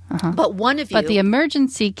password. But one of you... But the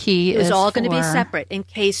emergency key is all going to be separate in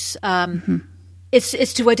case...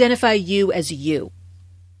 It's to identify you as you.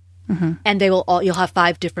 And you'll have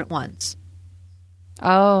 5 different ones.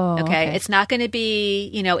 Oh, okay. It's not going to be,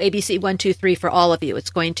 ABC 1, 2, 3 for all of you. It's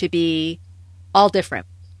going to be all different.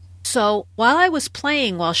 So while I was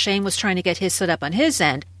playing, while Shane was trying to get his set up on his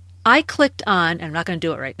end, I clicked on, and I'm not going to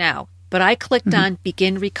do it right now, but I clicked on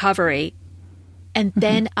begin recovery, and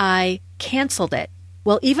then I canceled it.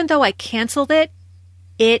 Well, even though I canceled it,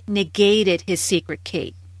 it negated his secret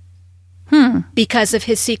key. Because of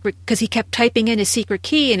his secret, because he kept typing in his secret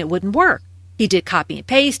key and it wouldn't work. He did copy and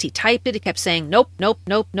paste. He typed it. He kept saying, nope,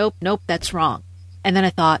 that's wrong. And then I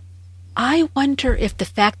thought, I wonder if the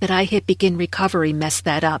fact that I hit begin recovery messed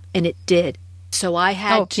that up. And it did. So I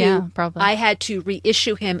had to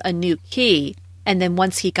reissue him a new key. And then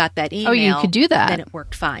once he got that email, you could do that. Then it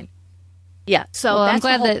worked fine. Yeah. So well, that's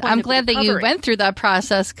I'm glad that you went through that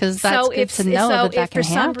process because that's good to know that can happen. So if for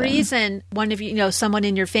some reason one of you, someone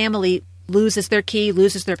in your family loses their key,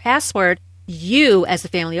 loses their password, you, as the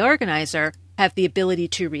family organizer, have the ability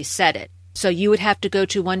to reset it. So you would have to go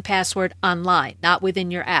to 1Password online, not within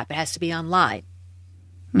your app. It has to be online.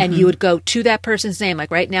 And you would go to that person's name. Like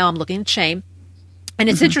right now, I'm looking at Shane. And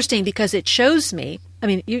it's interesting because it shows me, I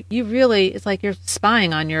mean, you really, it's like you're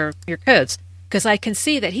spying on your codes. Because I can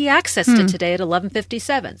see that he accessed it today at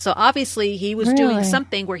 11:57. So obviously he was doing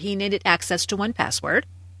something where he needed access to 1Password.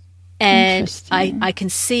 And I can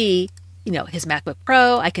see... his MacBook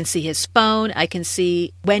Pro, I can see his phone, I can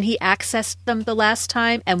see when he accessed them the last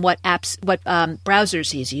time and what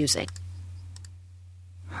browsers he's using.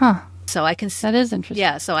 So I can see... That is interesting.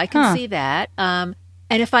 Yeah, so I can see that. And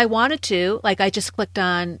if I wanted to, like I just clicked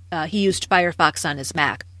on, he used Firefox on his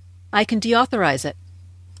Mac. I can deauthorize it.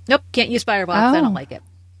 Nope, can't use Firefox, I don't like it.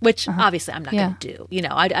 Which obviously I'm not going to do.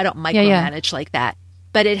 I don't micromanage like that.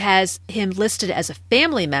 But it has him listed as a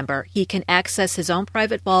family member. He can access his own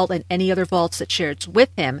private vault and any other vaults that shares with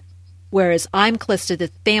him, whereas I'm listed as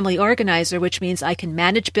family organizer, which means I can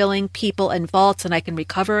manage billing, people, and vaults, and I can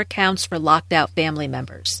recover accounts for locked out family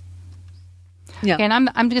members. Yeah. Okay, and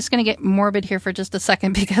I'm just going to get morbid here for just a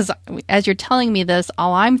second because as you're telling me this,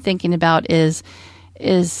 all I'm thinking about is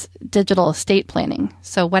is digital estate planning.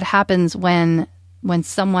 So what happens when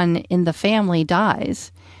someone in the family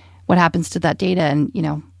dies? What happens to that data?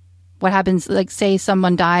 And, what happens, like say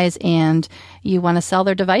someone dies and you want to sell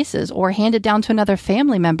their devices or hand it down to another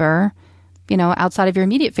family member, outside of your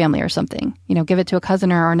immediate family or something, give it to a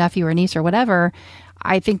cousin or a nephew or niece or whatever.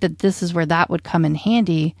 I think that this is where that would come in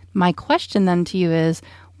handy. My question then to you is,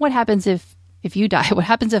 what happens if you die? What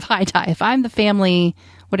happens if I die? If I'm the family,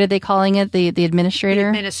 what are they calling it? The administrator? The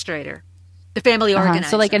administrator. The family organizer.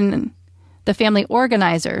 So like the family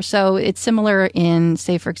organizer. So it's similar in,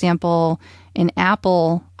 say, for example, in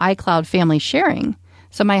Apple iCloud family sharing.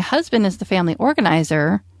 So my husband is the family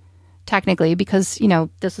organizer, technically, because,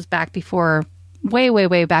 this was back before,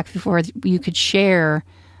 way back before you could share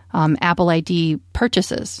Apple ID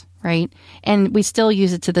purchases, right? And we still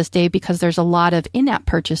use it to this day because there's a lot of in-app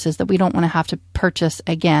purchases that we don't want to have to purchase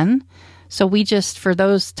again. So we just, for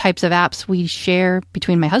those types of apps we share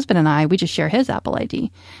between my husband and I, we just share his Apple ID.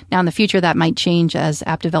 Now in the future, that might change as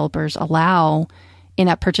app developers allow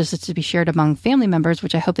in-app purchases to be shared among family members,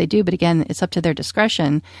 which I hope they do. But again, it's up to their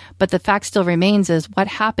discretion. But the fact still remains is what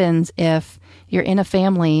happens if you're in a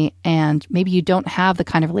family and maybe you don't have the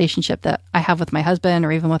kind of relationship that I have with my husband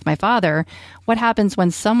or even with my father? What happens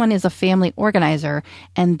when someone is a family organizer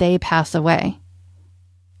and they pass away?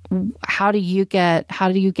 How do you get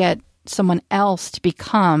someone else to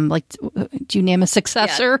become, like, do you name a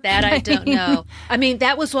successor? Yeah, that I don't know. I mean,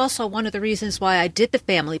 that was also one of the reasons why I did the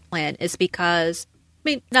family plan, is because,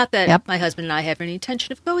 not that my husband and I have any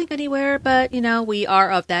intention of going anywhere, but, we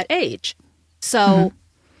are of that age. So,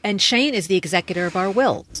 and Shane is the executor of our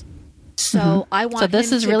wills. So I want so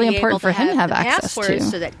this him is to really be important able for him to have access to,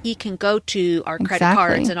 so that he can go to our credit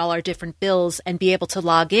cards and all our different bills and be able to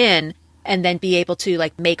log in and then be able to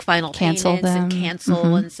make final cancel payments them. And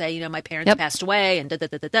cancel and say, my parents passed away and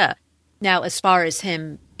da-da-da-da-da. Now, as far as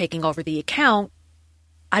him taking over the account,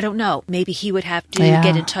 I don't know. Maybe he would have to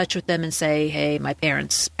get in touch with them and say, hey, my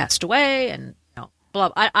parents passed away and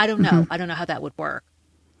blah. I don't know. I don't know how that would work.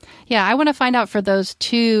 Yeah, I want to find out for those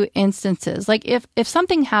two instances. Like if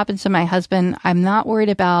something happens to my husband, I'm not worried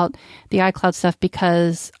about the iCloud stuff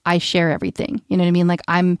because I share everything. You know what I mean? Like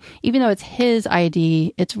even though it's his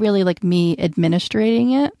ID, it's really like me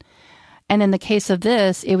administrating it. And in the case of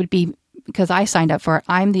this, it would be because I signed up for it.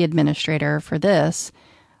 I'm the administrator for this,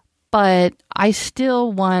 but I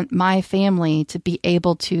still want my family to be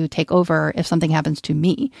able to take over if something happens to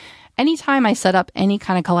me. Anytime I set up any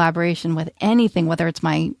kind of collaboration with anything, whether it's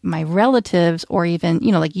my relatives or even,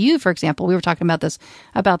 like you, for example, we were talking about this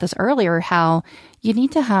earlier, how you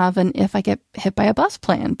need to have an if I get hit by a bus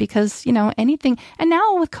plan because, anything. And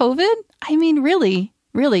now with COVID, really,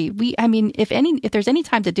 if there's any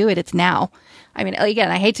time to do it, it's now. Again,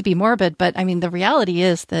 I hate to be morbid, but the reality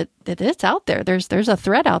is that it's out there. There's a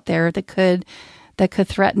threat out there that could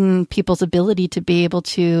threaten people's ability to be able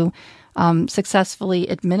to successfully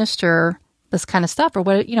administer this kind of stuff. Or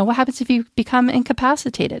what happens if you become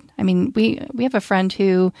incapacitated? We have a friend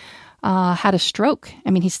who had a stroke.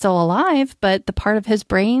 He's still alive, but the part of his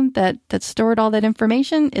brain that stored all that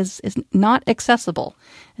information is not accessible.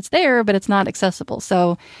 It's there, but it's not accessible.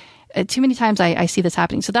 So too many times I see this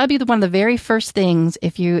happening. So that would be one of the very first things,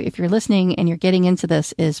 if you're listening and you're getting into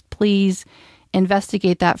this, is please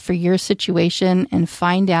investigate that for your situation and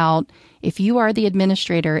find out if you are the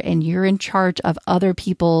administrator and you're in charge of other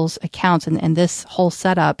people's accounts and this whole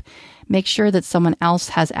setup, make sure that someone else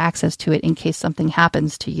has access to it in case something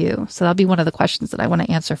happens to you. So that'll be one of the questions that I want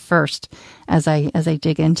to answer first as I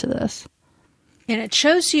dig into this. And it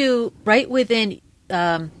shows you right within,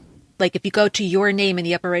 if you go to your name in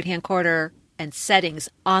the upper right-hand corner and settings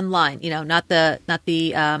online, not the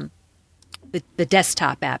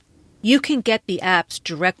desktop app. You can get the apps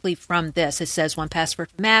directly from this. It says 1Password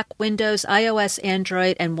for Mac, Windows, iOS,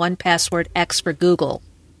 Android, and 1Password X for Google.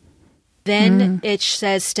 Then it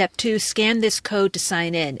says step 2, scan this code to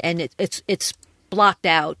sign in. And it's blocked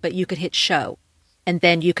out, but you can hit show. And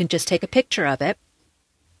then you can just take a picture of it.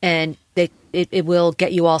 And it will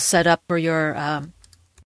get you all set up for your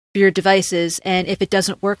devices. And if it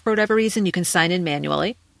doesn't work for whatever reason, you can sign in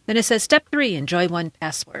manually. Then it says step 3, enjoy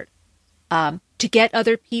 1Password. To get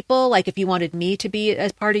other people, like if you wanted me to be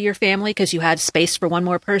as part of your family because you had space for one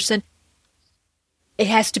more person, it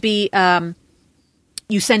has to be,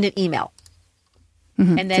 you send an email.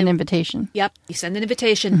 And then, it's an invitation. Yep. You send an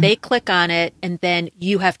invitation, they click on it, and then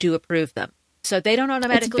you have to approve them. So they don't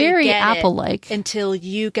automatically it's very get Apple-like. it until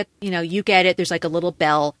you get it. There's like a little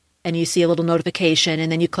bell and you see a little notification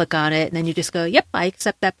and then you click on it and then you just go, yep, I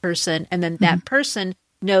accept that person. And then that person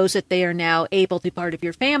knows that they are now able to be part of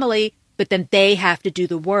your family. But then they have to do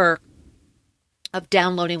the work of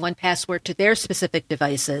downloading 1Password to their specific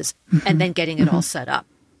devices and then getting it all set up.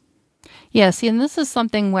 Yeah, see, and this is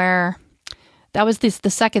something where that was the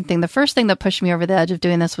second thing. The first thing that pushed me over the edge of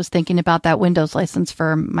doing this was thinking about that Windows license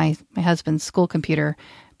for my husband's school computer.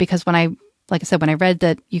 Because when I read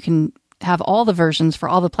that you can have all the versions for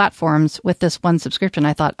all the platforms with this one subscription,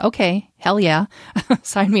 I thought, okay, hell yeah,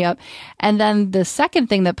 sign me up. And then the second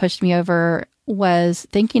thing that pushed me over was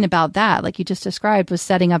thinking about that, like you just described, was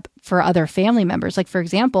setting up for other family members. Like, for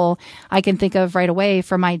example, I can think of right away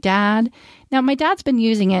for my dad. Now, my dad's been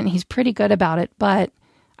using it and he's pretty good about it, but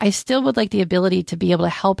I still would like the ability to be able to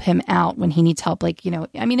help him out when he needs help. Like,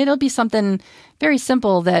 it'll be something very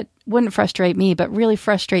simple that wouldn't frustrate me, but really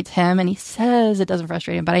frustrates him. And he says it doesn't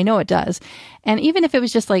frustrate him, but I know it does. And even if it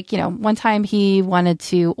was just like, one time he wanted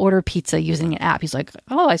to order pizza using an app. He's like,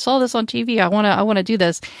 oh, I saw this on TV. I want to do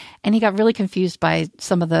this. And he got really confused by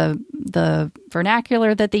some of the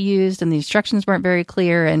vernacular that they used, and the instructions weren't very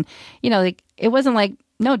clear. And, it wasn't like,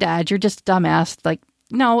 no, Dad, you're just a dumbass. Like,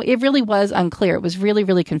 no, it really was unclear. It was really,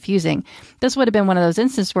 really confusing. This would have been one of those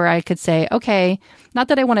instances where I could say, okay, not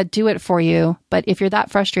that I want to do it for you, but if you're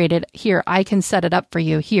that frustrated, here, I can set it up for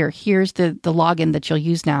you. Here's the login that you'll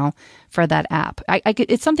use now for that app.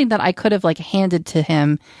 It's something that I could have handed to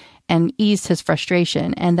him and eased his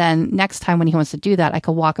frustration. And then next time when he wants to do that, I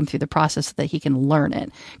could walk him through the process so that he can learn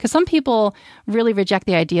it. Because some people really reject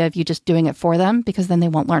the idea of you just doing it for them, because then they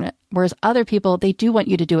won't learn it. Whereas other people, they do want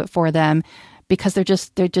you to do it for them, because they're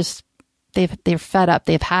fed up,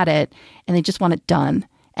 they've had it, and they just want it done.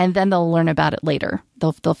 And then they'll learn about it later.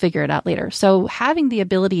 They'll figure it out later. So having the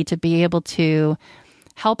ability to be able to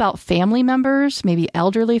help out family members, maybe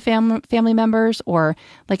elderly family members, or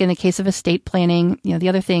like in the case of estate planning,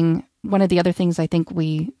 one of the other things I think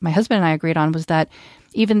my husband and I agreed on was that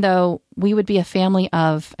even though we would be a family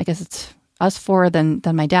of, I guess it's us 4, then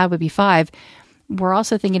my dad would be 5, we're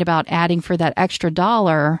also thinking about adding for that extra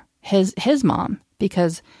 $1 his mom,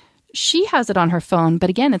 because she has it on her phone.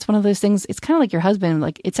 But again, it's one of those things, it's kind of like your husband.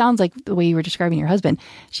 Like, it sounds like the way you were describing your husband.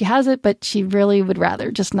 She has it, but she really would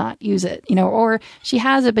rather just not use it, or she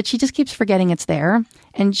has it, but she just keeps forgetting it's there.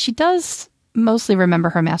 And she does mostly remember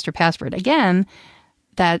her master password. Again,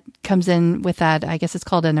 that comes in with that, I guess it's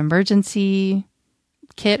called an emergency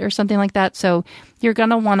kit or something like that. So you're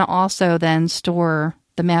going to want to also then store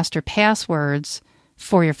the master passwords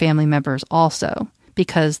for your family members also,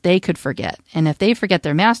 because they could forget. And if they forget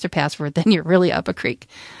their master password, then you're really up a creek.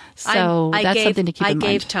 So that's something to keep in mind. I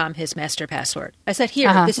gave Tom his master password. I said,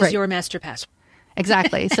 here, this is your master password.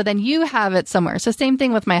 Exactly. So then you have it somewhere. So same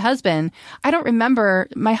thing with my husband. I don't remember.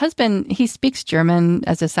 My husband, he speaks German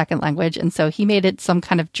as a second language. And so he made it some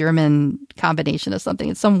kind of German combination of something.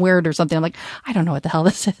 It's some word or something. I'm like, I don't know what the hell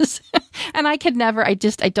this is. And I could never, I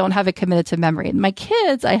don't have it committed to memory. My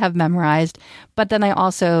kids, I have memorized. But then I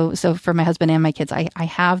also, so for my husband and my kids, I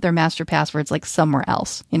have their master passwords like somewhere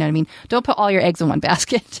else. You know what I mean? Don't put all your eggs in one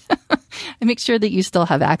basket. And make sure that you still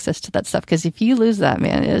have access to that stuff. Because if you lose that,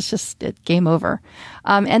 man, it's game over.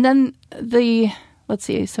 And then let's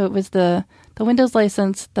see. So it was the Windows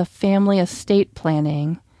license, the family estate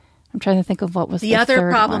planning. I'm trying to think of what was the other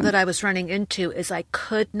problem one. that I was running into is I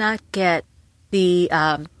could not get the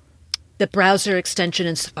browser extension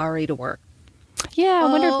in Safari to work. Yeah,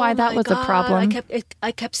 I wondered why that was a problem.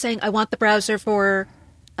 I kept saying I want the browser for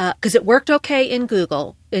because it worked okay in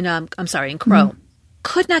Google in Chrome. Mm-hmm.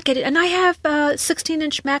 Could not get it, and I have a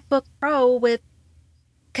 16-inch MacBook Pro with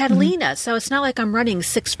Catalina, so it's not like I'm running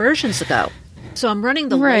 6 versions ago. So I'm running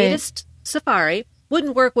the latest Safari.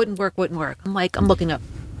 Wouldn't work. I'm looking up.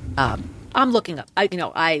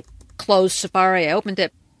 I closed Safari. I opened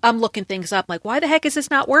it. I'm looking things up. I'm like, why the heck is this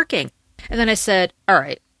not working? And then I said, all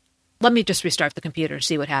right, let me just restart the computer,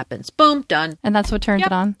 see what happens. Boom, done. And that's what turned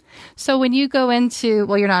it on. So when you go into,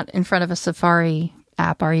 well, you're not in front of a Safari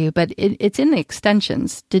app, are you? But it's in the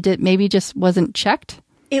extensions. Did it maybe just wasn't checked?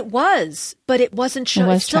 It was, but it wasn't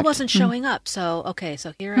showing. It still wasn't showing up. So, okay,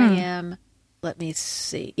 so here I am. Let me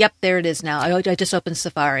see. Yep, there it is now. I just opened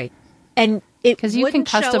Safari. And it because you can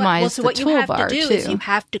customize the toolbar, too. So what you have to do is you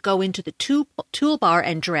have to go into the toolbar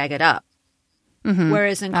and drag it up. Mm-hmm.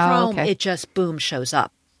 Whereas in Chrome, it just, boom, shows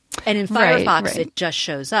up. And in Firefox, it just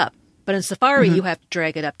shows up. But in Safari, you have to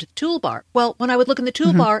drag it up to the toolbar. Well, when I would look in the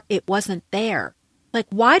toolbar, it wasn't there. Like,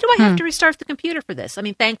 why do I have to restart the computer for this? I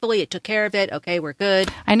mean, thankfully, it took care of it. Okay, we're good.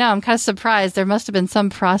 I know. I'm kind of surprised. There must have been some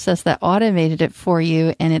process that automated it for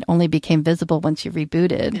you, and it only became visible once you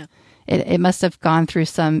rebooted. Yeah. It must have gone through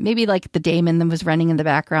some, maybe like the daemon that was running in the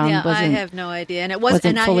background. Yeah, I have no idea. And it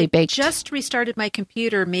wasn't fully baked. I just restarted my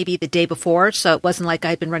computer maybe the day before, so it wasn't like I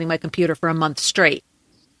had been running my computer for a month straight.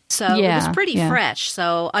 So it was pretty fresh.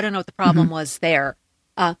 So I don't know what the problem was there.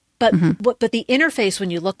 But the interface,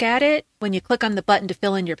 when you look at it, when you click on the button to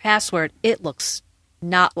fill in your password, it looks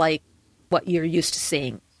not like what you're used to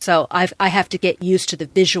seeing. So I have to get used to the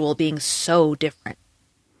visual being so different.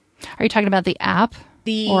 Are you talking about the app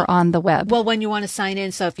or on the web? Well, when you want to sign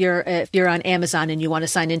in, so if you're on Amazon and you want to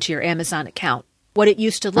sign into your Amazon account, what it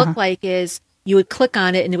used to look like is you would click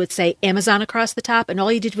on it and it would say Amazon across the top, and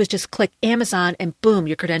all you did was just click Amazon and boom,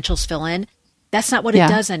 your credentials fill in. That's not what it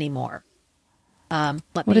does anymore.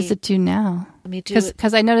 What does it do now? Let me do it.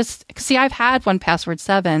 Because I noticed, I've had 1Password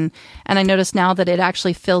 7, and I noticed now that it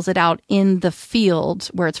actually fills it out in the field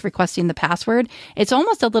where it's requesting the password. It's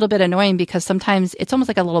almost a little bit annoying because sometimes it's almost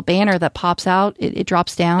like a little banner that pops out. It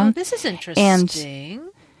drops down. Oh, this is interesting. And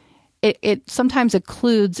it sometimes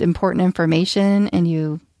includes important information, and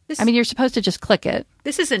you're supposed to just click it.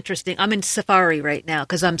 This is interesting. I'm in Safari right now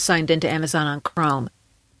because I'm signed into Amazon on Chrome.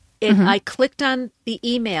 I clicked on the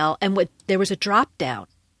email, and there was a drop down,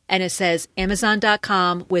 and it says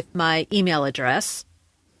Amazon.com with my email address,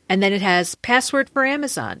 and then it has password for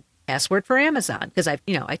Amazon, because I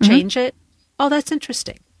change it. Oh, that's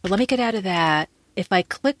interesting. But let me get out of that. If I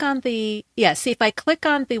click on the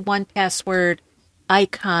 1Password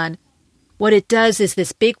icon, what it does is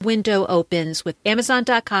this big window opens with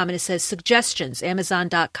Amazon.com, and it says suggestions,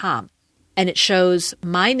 Amazon.com, and it shows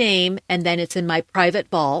my name, and then it's in my private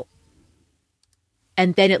vault.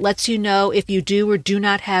 And then it lets you know if you do or do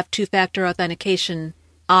not have two-factor authentication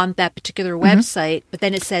on that particular website. But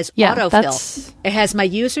then it says autofill. It has my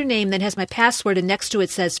username, then has my password, and next to it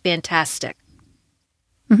says fantastic.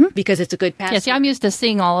 Because it's a good password. Yeah, see, I'm used to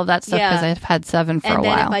seeing all of that stuff because I've had 7 for a while. And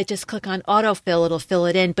then if I just click on autofill, it'll fill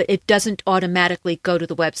it in. But it doesn't automatically go to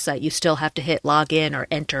the website. You still have to hit login or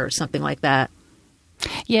enter or something like that.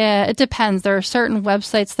 Yeah, it depends. There are certain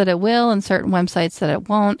websites that it will and certain websites that it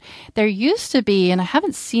won't. There used to be, and I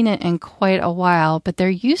haven't seen it in quite a while, but there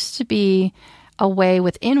used to be a way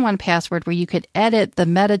within 1Password where you could edit the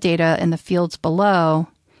metadata in the fields below.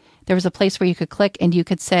 There was a place where you could click and you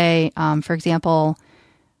could say, for example,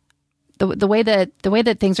 the way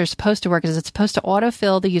that things are supposed to work is it's supposed to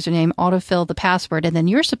autofill the username, autofill the password, and then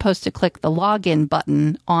you're supposed to click the login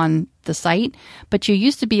button on the site. But you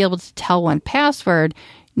used to be able to tell 1Password,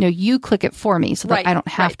 you click it for me so that I don't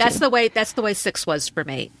have to. That's the way 6 was for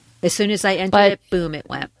me. As soon as I entered it, boom, it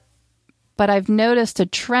went. But I've noticed a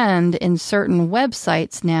trend in certain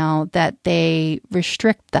websites now that they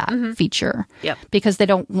restrict that feature because they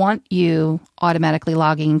don't want you automatically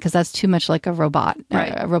logging because that's too much like a robotic,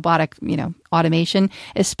 automation,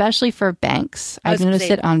 especially for banks. I've noticed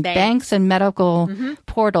it on banks and medical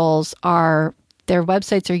portals their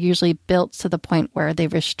websites are usually built to the point where they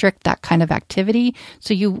restrict that kind of activity.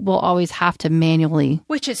 So you will always have to manually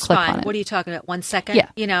Which is click fine. on it. What are you talking about? 1 second?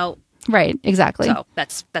 Yeah. Right, exactly. So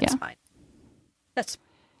that's fine.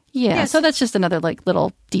 So that's just another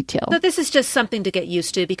little detail. So this is just something to get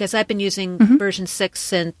used to because I've been using version 6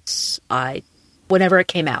 since whenever it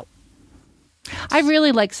came out. I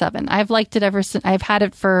really like 7. I've liked it ever since. I've had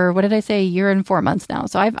it for, what did I say, a year and 4 months now.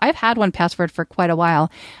 So I've had 1Password for quite a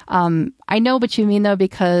while. I know what you mean though,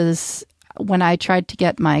 because when I tried to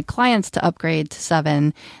get my clients to upgrade to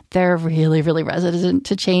 7, they're really, really resistant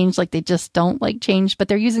to change. Like they just don't like change, but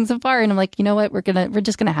they're using Safari. And I'm like, you know what? We're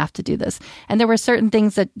just going to have to do this. And there were certain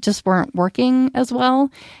things that just weren't working as well.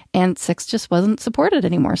 And 6 just wasn't supported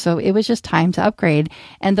anymore. So it was just time to upgrade.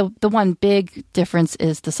 And the one big difference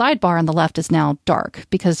is the sidebar on the left is now dark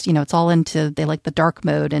because, it's all they like the dark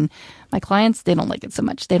mode. And my clients, they don't like it so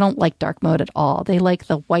much. They don't like dark mode at all. They like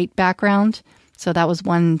the white background. So that was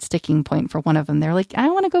one sticking point for one of them. They're like, I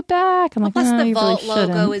want to go back. I'm like, plus the Vault really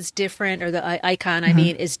logo is different, or the icon,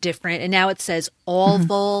 is different. And now it says all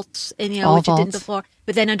vaults, and all which it didn't before.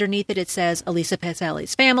 But then underneath it says Elisa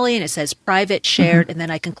Pacelli's family, and it says private, shared, and then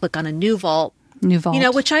I can click on a new vault.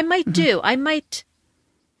 Which I might do. I might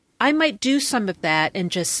do some of that and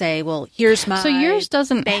just say, well, here's my. So yours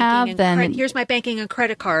doesn't have then. Here's my banking and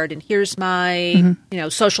credit card, and here's my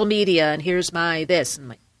social media, and here's my this, and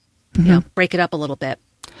my. Break it up a little bit.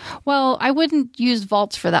 Well, I wouldn't use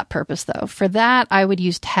vaults for that purpose, though. For that, I would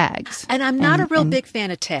use tags. And I'm not a real big fan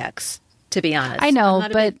of tags, to be honest. I know, I'm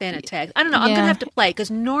not a big fan of tags. I don't know. I'm going to have to play because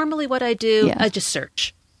normally what I do, I just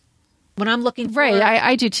search. When I'm looking for... Right,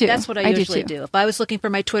 I do too. That's what I usually do. If I was looking for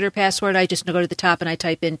my Twitter password, I just go to the top and I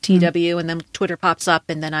type in TW and then Twitter pops up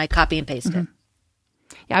and then I copy and paste it.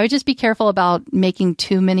 Yeah, I would just be careful about making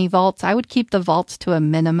too many vaults. I would keep the vaults to a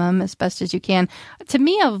minimum as best as you can. To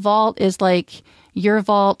me, a vault is like your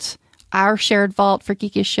vault, our shared vault for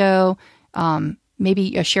Geekiest Show,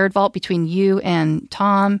 maybe a shared vault between you and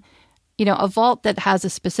Tom. a vault that has a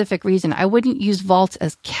specific reason. I wouldn't use vaults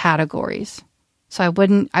as categories. So I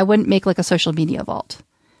wouldn't make like a social media vault.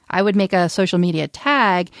 I would make a social media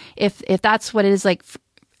tag if that's what it is like.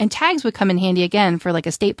 And tags would come in handy again for like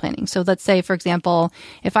estate planning. So let's say, for example,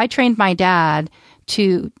 if I trained my dad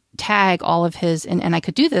to tag all of his, and I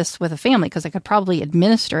could do this with a family because I could probably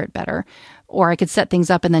administer it better, or I could set things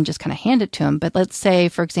up and then just kind of hand it to him. But let's say,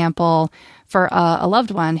 for example, for a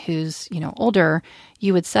loved one who's, older,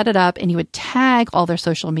 you would set it up and you would tag all their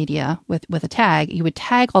social media with a tag. You would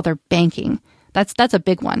tag all their banking. That's a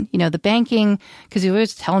big one. The banking, because you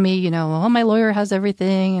always tell me, oh, my lawyer has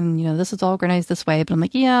everything and, this is all organized this way. But I'm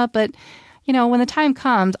like, yeah, but, when the time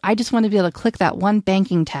comes, I just want to be able to click that one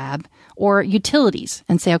banking tab or utilities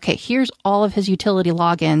and say, okay, here's all of his utility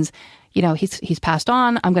logins. He's passed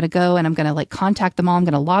on. I'm going to go and I'm going to like contact them all. I'm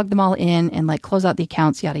going to log them all in and like close out the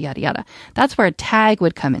accounts, yada, yada, yada. That's where a tag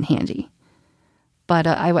would come in handy. But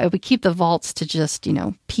I would keep the vaults to just,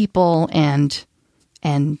 people and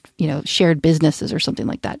shared businesses or something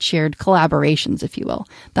like that, shared collaborations, if you will.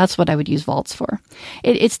 That's what I would use vaults for.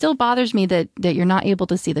 It still bothers me that you're not able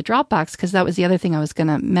to see the Dropbox, because that was the other thing I was going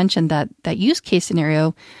to mention, that use case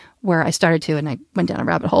scenario where I started to, and I went down a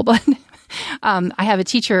rabbit hole, but I have a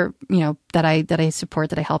teacher, that I support,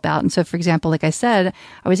 that I help out. And so, for example, like I said,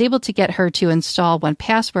 I was able to get her to install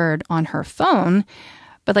 1Password on her phone.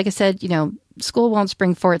 But like I said, school won't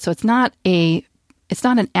spring for it. So it's not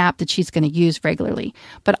an app that she's going to use regularly,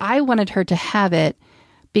 but I wanted her to have it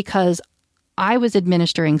because I was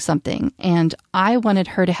administering something and I wanted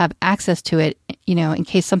her to have access to it, in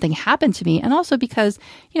case something happened to me. And also because,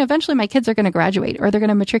 eventually my kids are going to graduate or they're going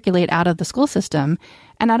to matriculate out of the school system.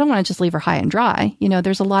 And I don't want to just leave her high and dry.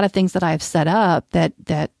 There's a lot of things that I've set up that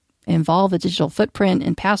involve a digital footprint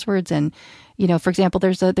and passwords. And, for example,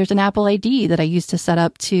 there's an Apple ID that I use to set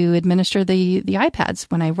up to administer the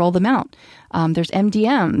iPads when I roll them out. There's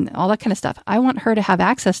MDM, all that kind of stuff. I want her to have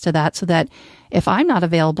access to that so that if I'm not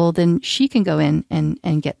available, then she can go in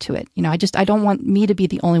and get to it. I don't want me to be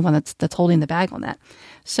the only one that's holding the bag on that.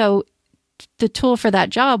 So the tool for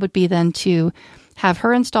that job would be then to have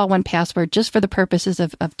her install 1Password just for the purposes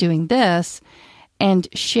of doing this and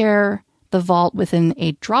share the vault within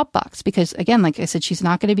a Dropbox, because again, like I said, she's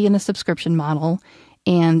not going to be in the subscription model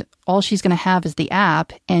and all she's going to have is the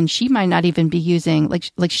app, and she might not even be using,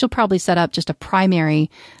 like she'll probably set up just a primary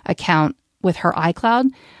account with her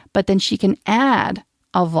iCloud, but then she can add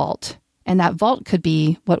a vault, and that vault could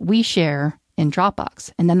be what we share in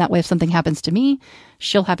Dropbox. And then that way, if something happens to me,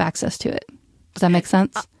 she'll have access to it. Does that make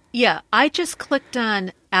sense? Yeah. I just clicked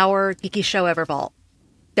on our Geeky Show Ever Vault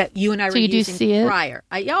that you and I were using using see it? prior.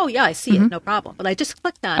 I see it, no problem. But I just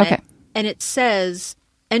clicked on it, and it says,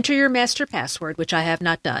 enter your master password, which I have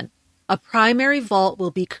not done. A primary vault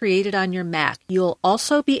will be created on your Mac. You'll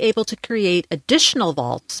also be able to create additional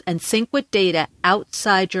vaults and sync with data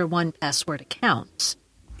outside your 1Password accounts.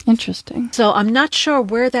 Interesting. So I'm not sure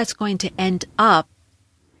where that's going to end up.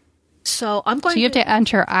 So you have to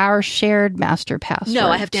enter our shared master password. No,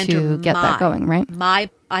 I have to enter get that going, right?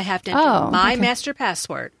 I have to enter my master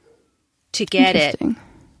password to get it.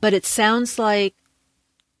 But it sounds like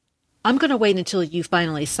I'm going to wait until you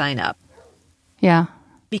finally sign up. Yeah.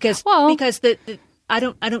 Because I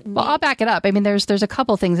don't Well, I'll back it up. I mean, there's a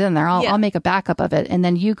couple things in there. I'll make a backup of it, and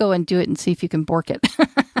then you go and do it and see if you can bork it.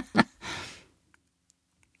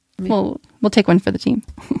 We'll take one for the team.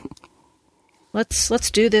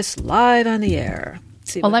 Let's do this live on the air.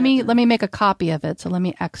 Let me make a copy of it. So let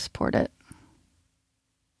me export it.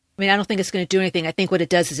 I mean, I don't think it's going to do anything. I think what it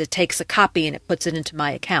does is it takes a copy and it puts it into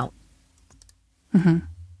my account. Mm-hmm.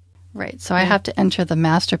 Right. So I have to enter the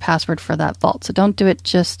master password for that vault. So don't do it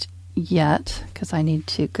just yet, because I need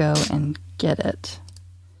to go and get it.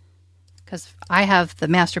 Because I have the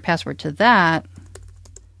master password to that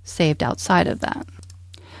saved outside of that.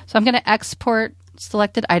 So I'm going to export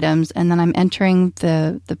selected items, and then I'm entering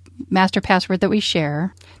the master password that we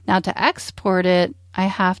share. Now to export it, I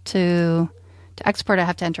have to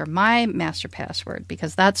enter my master password,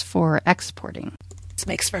 because that's for exporting. This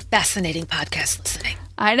makes for fascinating podcast listening.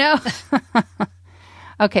 I know.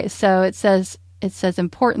 Okay, so it says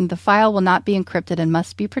important. The file will not be encrypted and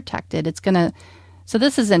must be protected. So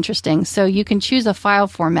this is interesting. So you can choose a file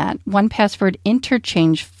format, 1Password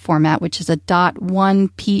interchange format, which is a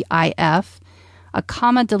 .1pif, a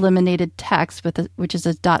comma delimited text which is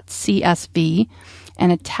a .csv,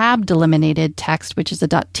 and a tab delimited text, which is a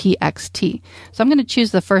 .txt. So I'm going to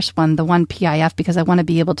choose the first one, the 1pif, because I want to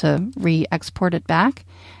be able to re-export it back.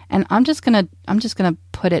 And I'm just going to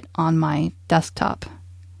put it on my desktop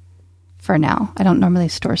for now. I don't normally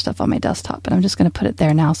store stuff on my desktop, but I'm just going to put it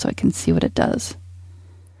there now so I can see what it does.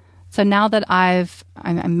 So now that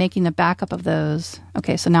I'm making a backup of those.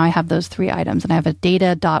 Okay, so now I have those 3 items, and I have a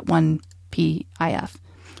data.1pif.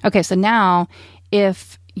 Okay, so now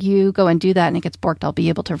if you go and do that and it gets borked, I'll be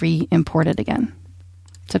able to re-import it again.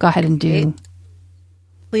 So go ahead and do.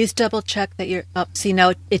 Please double check that you're up. See,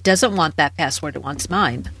 now it doesn't want that password. It wants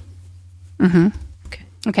mine. Mm-hmm.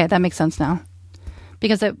 Okay, that makes sense now.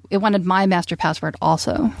 Because it wanted my master password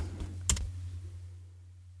also.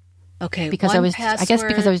 Okay, because I guess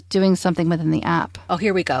because I was doing something within the app. Oh,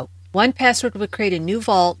 here we go. 1Password would create a new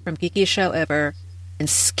vault from Geekiest Show Ever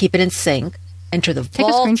and keep it in sync. Enter the vault. Take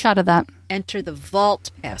a screenshot of that. Enter the vault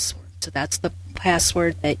password. So that's the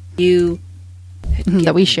password that you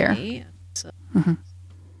that we share. So,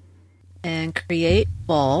 and create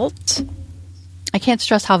vault. I can't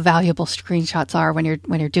stress how valuable screenshots are when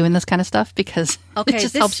you're doing this kind of stuff, because it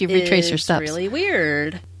just helps you retrace your steps. Really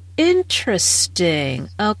weird. Interesting.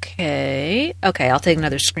 Okay, I'll take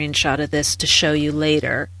another screenshot of this to show you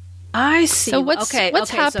later. I see. So what's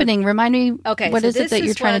happening? Remind me. Okay, what is it that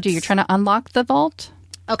you're trying to do? You're trying to unlock the vault?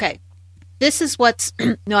 Okay. This is what's...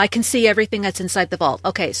 No, I can see everything that's inside the vault.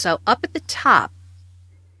 Okay, so up at the top,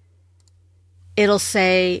 it'll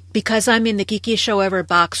say, because I'm in the Geekiest Show Ever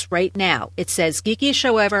box right now, it says Geekiest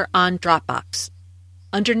Show Ever on Dropbox.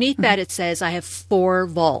 Underneath that, it says I have 4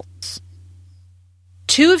 vaults.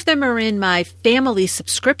 2 of them are in my family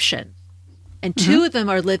subscription, and 2 of them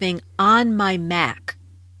are living on my Mac.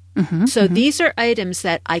 So these are items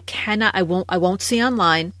that I won't see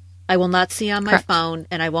online. I will not see on my phone,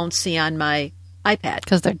 and I won't see on my iPad.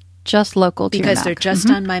 Because they're just local to your Mac. Because they're just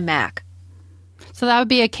on my Mac. So that would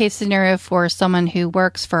be a case scenario for someone who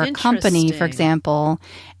works for a company, for example,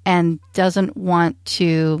 and doesn't want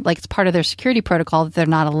to, like, it's part of their security protocol that they're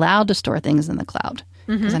not allowed to store things in the cloud.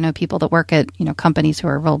 Because I know people that work at, companies who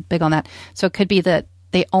are real big on that. So it could be that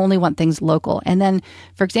they only want things local. And then,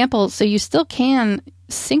 for example, so you still can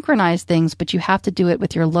synchronize things, but you have to do it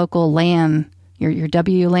with your local LAN, your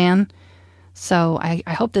WLAN. So I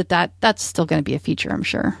hope that's still going to be a feature, I'm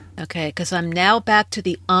sure. Okay, because I'm now back to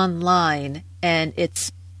the online, and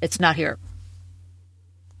it's not here.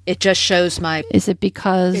 It just shows my... Is it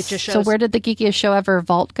because... It just shows, so where did the Geekiest Show Ever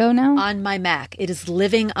vault go now? On my Mac. It is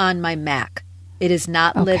living on my Mac. It is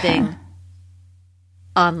not living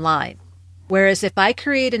online. Whereas if I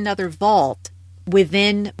create another vault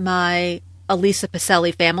within my Elisa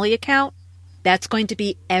Pacelli family account, that's going to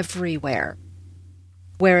be everywhere.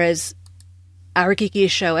 Whereas our Geekiest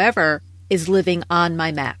Show Ever is living on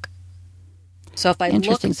my Mac. So if I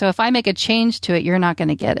Interesting. So if I make a change to it, you're not going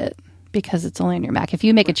to get it because it's only on your Mac. If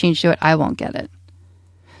you make a change to it, I won't get it.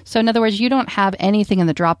 So in other words, you don't have anything in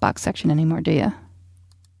the Dropbox section anymore, do you?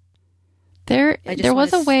 There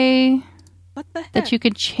was a way that you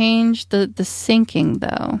could change the syncing,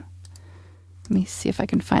 though. Let me see if I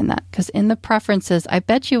can find that. Because in the preferences, I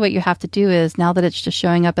bet you what you have to do is, now that it's just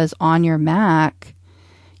showing up as on your Mac,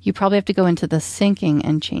 you probably have to go into the syncing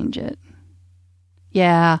and change it.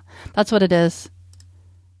 Yeah, that's what it is.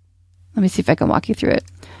 Let me see if I can walk you through it.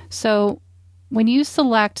 So when you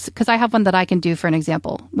select, because I have one that I can do for an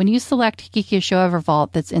example. When you select Geekiest Show Ever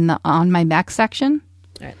Vault that's in the On My Mac section...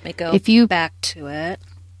 All right, let me go back to it.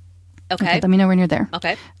 Okay. Let me know when you're there.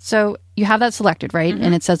 Okay. So you have that selected, right?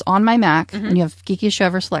 And it says On My Mac, and you have Geekiest Show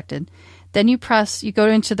Ever selected. Then you go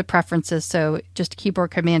into the preferences. So just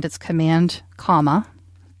keyboard command, it's command, comma.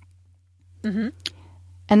 And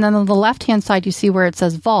then on the left-hand side, you see where it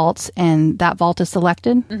says Vaults, and that vault is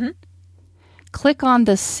selected. Click on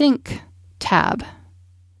the Sync tab,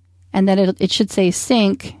 and then it should say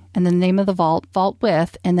Sync, and then the name of the vault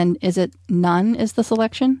with, and then is it none is the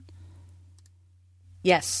selection?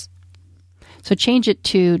 Yes. So change it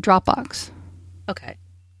to Dropbox. Okay.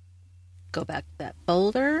 Go back to that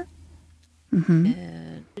folder.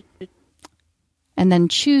 And then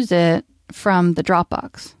choose it from the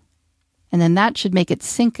Dropbox. And then that should make it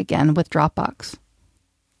sync again with Dropbox.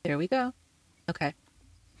 There we go. Okay.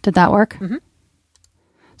 Did that work?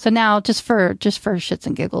 So now, just for shits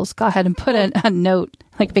and giggles, go ahead and put a note,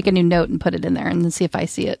 like make a new note and put it in there, and then see if I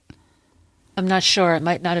see it. I'm not sure. It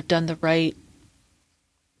might not have done the right.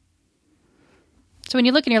 So when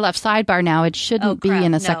you look in your left sidebar now, it shouldn't be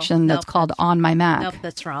in a section that's called On My Mac. Nope,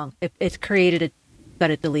 that's wrong. It created got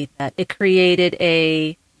to delete that. It created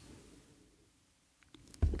a...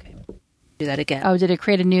 Okay, do that again. Oh, did it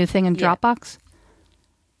create a new thing in Dropbox?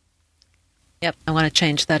 Yep, I want to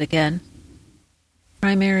change that again.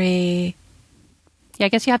 Primary... Yeah, I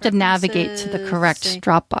guess you have to navigate to the correct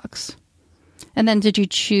Dropbox. And then did you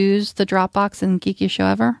choose the Dropbox in Geekiest Show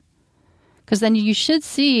Ever? Because then you should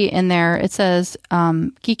see in there, it says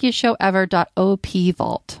geekiestshowever.op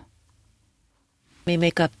vault. Let me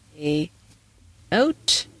make a a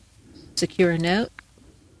note, secure note.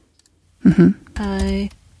 Hi,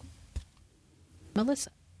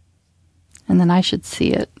 Melissa. And then I should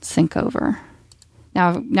see it sync over.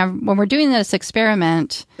 Now, when we're doing this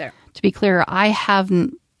experiment, there. To be clear, I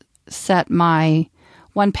haven't set my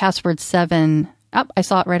 1Password 7. Oh, I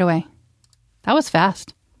saw it right away. That was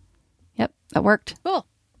fast. Yep, that worked. Cool.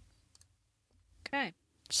 Okay.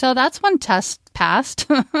 So that's one test passed.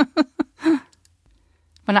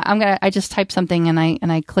 When I just typed something and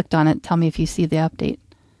I clicked on it. Tell me if you see the update.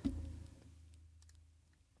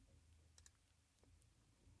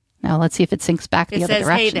 Now let's see if it syncs back the other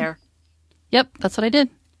direction. It says, hey there. Yep, that's what I did.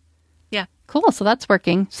 Yeah. Cool. So that's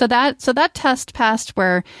working. So that test passed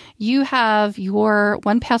where you have your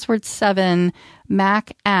 1Password 7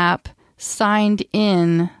 Mac app signed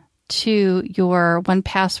in to your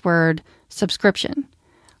 1Password subscription.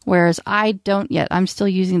 Whereas I don't yet. I'm still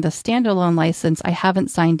using the standalone license. I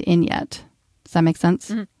haven't signed in yet. Does that make sense?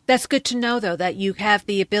 Mm-hmm. That's good to know, though, that you have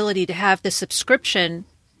the ability to have the subscription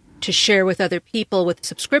to share with other people with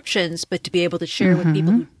subscriptions, but to be able to share with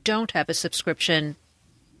people who don't have a subscription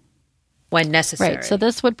when necessary. Right. So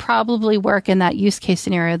this would probably work in that use case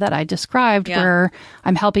scenario that I described where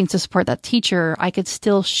I'm helping to support that teacher. I could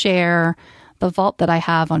still share the vault that I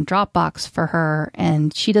have on Dropbox for her,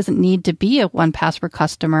 and she doesn't need to be a 1Password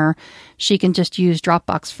customer. She can just use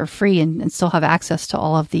Dropbox for free and still have access to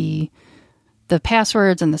all of the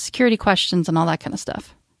passwords and the security questions and all that kind of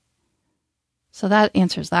stuff. So that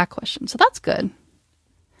answers that question. So that's good.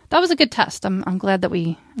 That was a good test. I'm glad that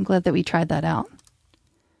we tried that out.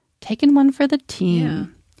 Taking one for the team. Yeah.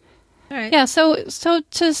 All right. Yeah, so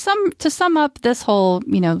to sum up this whole,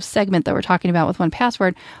 segment that we're talking about with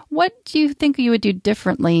 1Password, what do you think you would do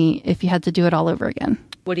differently if you had to do it all over again?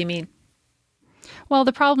 What do you mean? Well,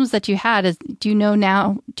 the problems that you had is do you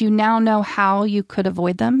now know how you could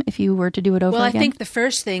avoid them if you were to do it over again? Well, I think the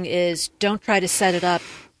first thing is don't try to set it up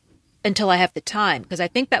until I have the time, because I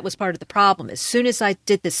think that was part of the problem. As soon as I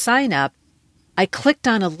did the sign up, I clicked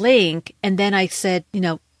on a link and then I said,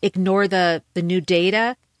 ignore the new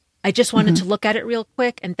data. I just wanted to look at it real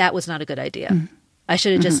quick, and that was not a good idea. I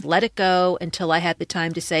should have just let it go until I had the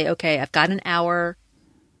time to say, okay, I've got an hour.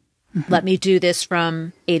 Let me do this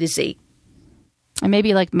from A to Z. And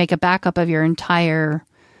maybe make a backup of your entire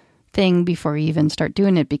thing before you even start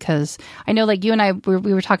doing it, because I know you and I,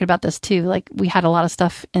 we were talking about this too. We had a lot of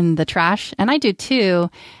stuff in the trash, and I do too.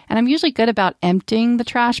 And I'm usually good about emptying the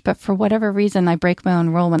trash, but for whatever reason, I break my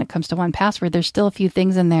own rule when it comes to 1Password. There's still a few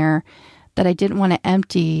things in there that I didn't want to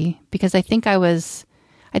empty because I think I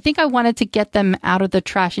wanted to get them out of the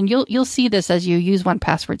trash. And you'll see this as you use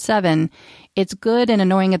 1Password 7. It's good and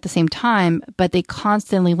annoying at the same time, but they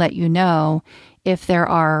constantly let you know if there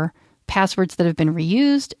are passwords that have been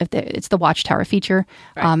reused. It's the Watchtower feature.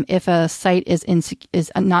 Right. If a site is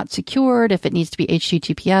not secured, if it needs to be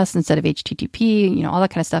HTTPS instead of HTTP, all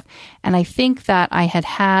that kind of stuff. And I think that I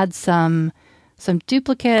had some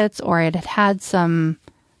duplicates, or I had some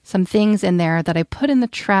things in there that I put in the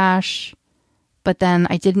trash, but then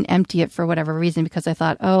I didn't empty it for whatever reason because I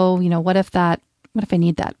thought, what if I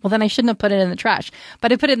need that? Well, then I shouldn't have put it in the trash.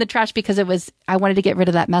 But I put it in the trash because I wanted to get rid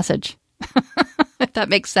of that message. If that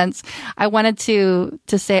makes sense. I wanted to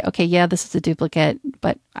say, okay, yeah, this is a duplicate,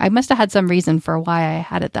 but I must have had some reason for why I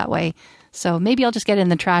had it that way. So maybe I'll just get it in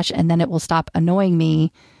the trash and then it will stop annoying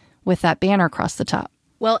me with that banner across the top.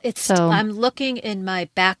 Well, I'm looking in my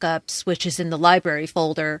backups, which is in the library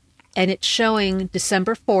folder, and it's showing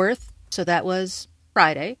December 4th. So that was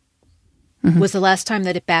Friday, was the last time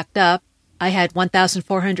that it backed up. I had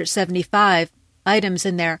 1,475 items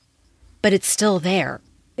in there, but it's still there.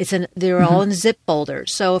 They're all in zip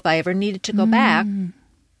folders. So if I ever needed to go back,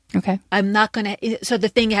 okay, I'm not going to. So the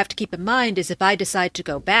thing you have to keep in mind is if I decide to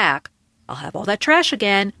go back, I'll have all that trash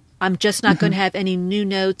again. I'm just not going to have any new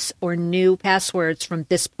notes or new passwords from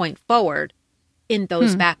this point forward in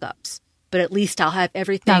those backups. But at least I'll have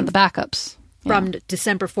everything. Not the backups. From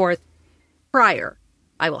December 4th prior,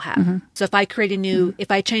 I will have. So if I create if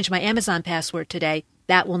I change my Amazon password today,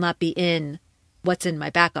 that will not be in what's in my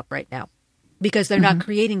backup right now. Because they're not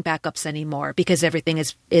creating backups anymore because everything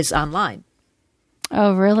is online.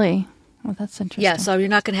 Oh, really? Well, that's interesting. Yeah, so you're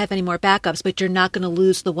not going to have any more backups, but you're not going to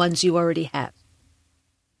lose the ones you already have.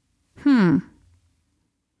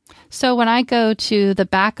 So when I go to the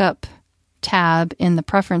backup tab in the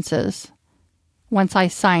preferences, once I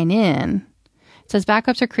sign in, it says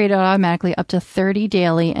backups are created automatically up to 30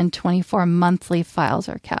 daily and 24 monthly files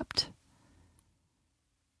are kept.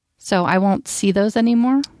 So I won't see those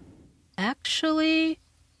anymore? Actually,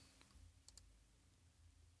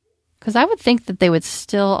 because I would think that they would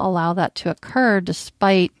still allow that to occur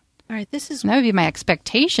despite All right, this is... And that would be my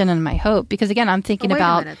expectation and my hope. Because, again, I'm thinking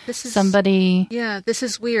about somebody... Yeah, this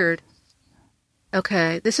is weird.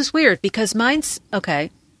 Okay, this is weird because mine's...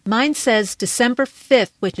 Okay, mine says December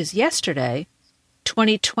 5th, which is yesterday,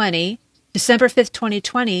 2020, December 5th,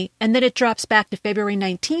 2020, and then it drops back to February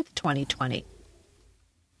 19th, 2020.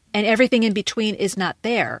 And everything in between is not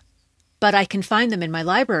there, but I can find them in my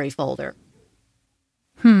library folder.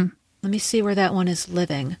 Let me see where that one is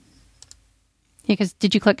living. Yeah, because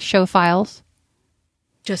did you click Show Files?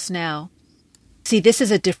 Just now. See, this is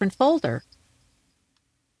a different folder.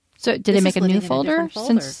 So did it make a new folder?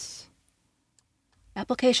 Since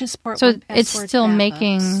application support. So it's still backups.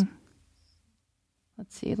 Making...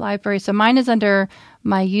 Let's see, library. So mine is under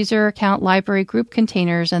my user account library group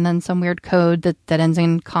containers and then some weird code that ends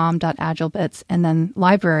in com.agilebits and then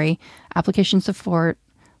library, application support,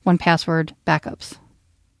 1Password, backups.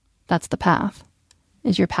 That's the path.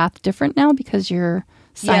 Is your path different now because you're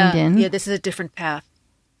signed in? Yeah, this is a different path.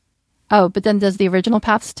 Oh, but then does the original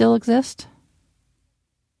path still exist?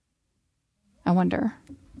 I wonder.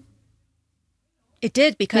 It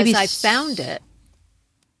did because I found it.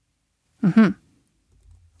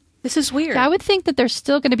 This is weird. Yeah, I would think that they're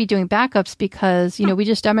still going to be doing backups because, we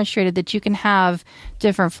just demonstrated that you can have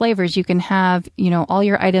different flavors. You can have, all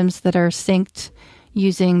your items that are synced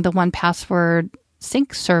using the 1Password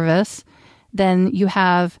sync service. Then you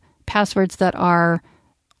have passwords that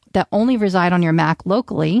only reside on your Mac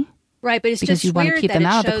locally. Right, but it's just you weird that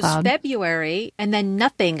it shows February and then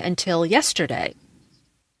nothing until yesterday.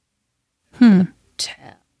 Because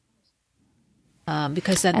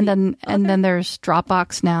then and then there's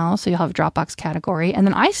Dropbox now, so you'll have a Dropbox category, and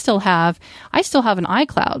then I still have an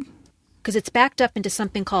iCloud because it's backed up into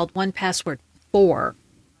something called 1Password 4.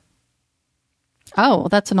 Oh, well,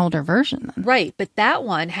 that's an older version then. Right, but that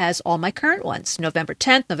one has all my current ones: November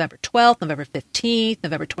 10th, November 12th, November 15th,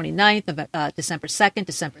 November 29th, December 2nd,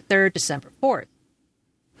 December 3rd, December 4th.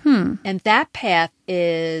 And that path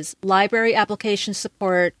is library application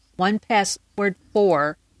support 1Password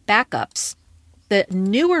 4 backups. The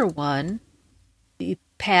newer one, the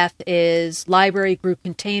path is library group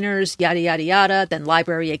containers, yada, yada, yada, then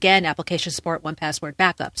library again, application support, 1Password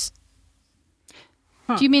backups.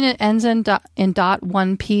 Do you mean it ends in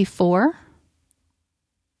 .1P4?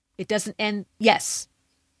 It doesn't end, yes.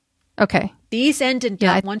 Okay. These end in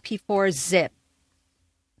 .1P4 zip.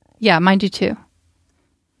 Yeah, mine do too.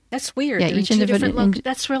 That's weird. Yeah, each individual...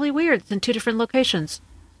 That's really weird. It's in two different locations.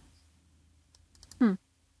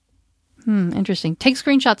 Interesting. Take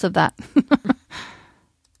screenshots of that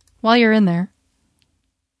while you're in there.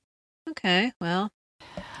 Okay, well.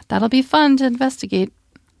 That'll be fun to investigate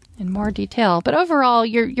in more detail. But overall,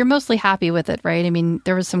 you're mostly happy with it, right? I mean,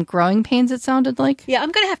 there was some growing pains, it sounded like. Yeah,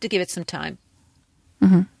 I'm going to have to give it some time.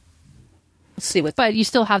 Let's see what. But you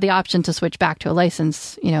still have the option to switch back to a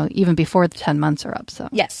license, even before the 10 months are up. So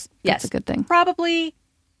yes. That's a good thing. Probably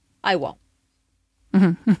I won't.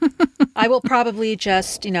 I will probably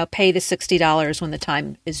just, pay the $60 when the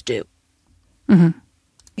time is due.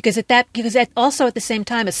 Because also at the same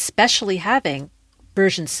time, especially having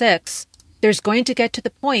version 6, there's going to get to the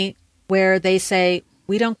point where they say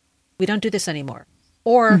we don't do this anymore,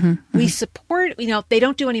 or we support. They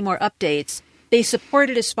don't do any more updates. They support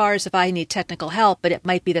it as far as if I need technical help, but it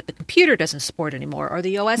might be that the computer doesn't support anymore or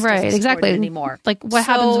the OS doesn't support it anymore. Like what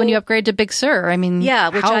happens when you upgrade to Big Sur? I mean,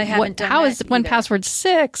 I haven't done. How is 1Password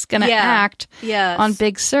 6 going to act on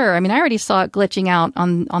Big Sur? I mean, I already saw it glitching out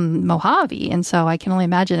on Mojave, and so I can only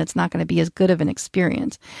imagine it's not going to be as good of an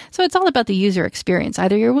experience. So it's all about the user experience.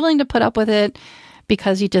 Either you're willing to put up with it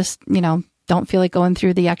because you just, don't feel like going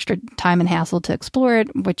through the extra time and hassle to explore it,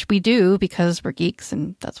 which we do because we're geeks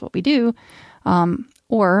and that's what we do.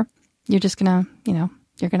 Or you're just gonna,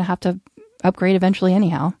 you're gonna have to upgrade eventually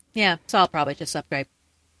anyhow. Yeah, so I'll probably just upgrade.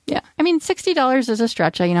 Yeah, I mean, $60 is a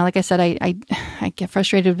stretch. Like I said, I get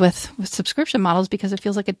frustrated with subscription models because it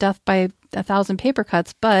feels like a death by 1,000 paper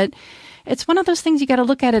cuts. But it's one of those things you got to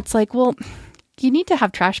look at. It's like, well, you need to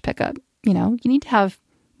have trash pickup. You need to have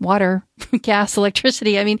water, gas,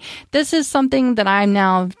 electricity. I mean, this is something that I'm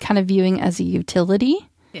now kind of viewing as a utility.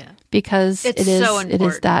 Yeah. Because it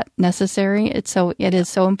is that necessary. It is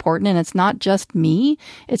so important, and it's not just me;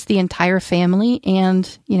 it's the entire family,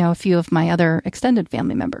 and a few of my other extended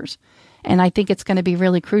family members. And I think it's going to be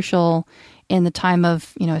really crucial in the time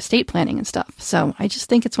of estate planning and stuff. So I just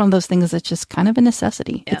think it's one of those things that's just kind of a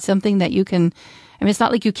necessity. Yeah. It's something that you can. I mean, it's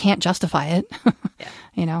not like you can't justify it.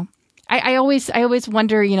 Yeah. I always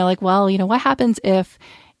wonder. What happens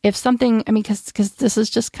if something, I mean, because this is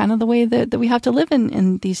just kind of the way that we have to live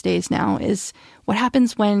in these days now, is what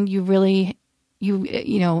happens when you really,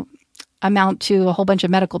 amount to a whole bunch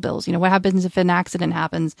of medical bills. You know, what happens if an accident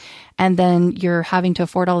happens and then you're having to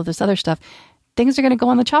afford all of this other stuff? Things are going to go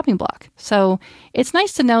on the chopping block. So it's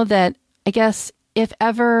nice to know that, I guess, if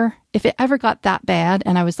it ever got that bad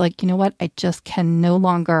and I was like, you know what, I just can no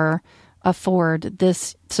longer afford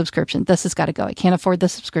this subscription. This has got to go. I can't afford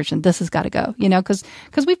this subscription. This has got to go, you know, because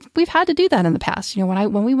we've had to do that in the past. You know,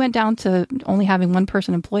 when we went down to only having one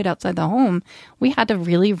person employed outside the home, we had to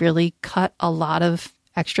really, really cut a lot of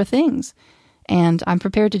extra things. And I'm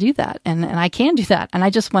prepared to do that. And I can do that. And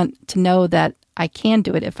I just want to know that I can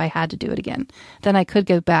do it if I had to do it again. Then I could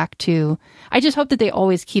go back to, I just hope that they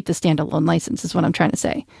always keep the standalone license is what I'm trying to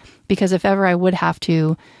say. Because if ever I would have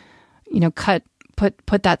to, you know,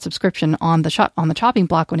 put that subscription on the chopping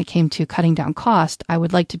block when it came to cutting down cost, I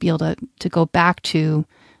would like to be able to go back to,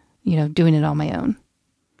 you know, doing it on my own.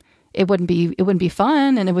 It wouldn't be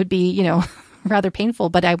fun, and it would be, you know, rather painful,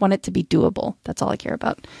 but I want it to be doable. That's all I care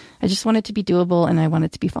about. I just want it to be doable, and I want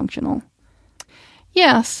it to be functional.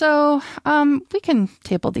 Yeah, so we can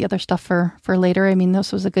table the other stuff for later. I mean,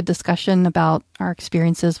 this was a good discussion about our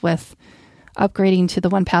experiences with upgrading to the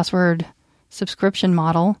 1Password subscription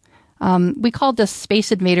model. We called this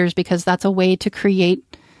Space Invaders because that's a way to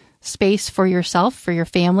create space for yourself, for your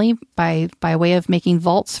family, by way of making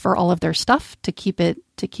vaults for all of their stuff to keep it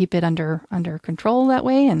under control that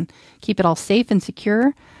way and keep it all safe and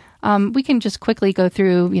secure. We can just quickly go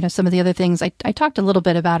through, you know, some of the other things. I talked a little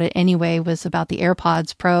bit about it anyway, was about the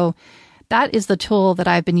AirPods Pro. That is the tool that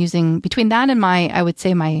I've been using between that and I would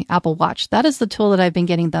say my Apple Watch. That is the tool that I've been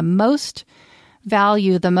getting the most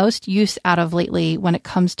value, the most use out of lately when it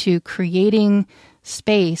comes to creating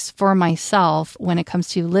space for myself, when it comes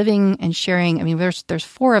to living and sharing. I mean, there's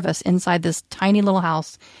 4 of us inside this tiny little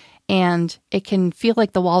house, and it can feel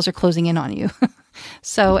like the walls are closing in on you.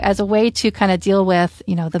 So as a way to kind of deal with,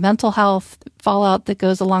 you know, the mental health fallout that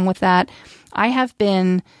goes along with that, I have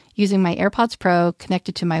been using my AirPods Pro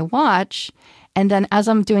connected to my watch. And then as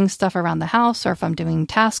I'm doing stuff around the house, or if I'm doing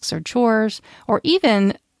tasks or chores, or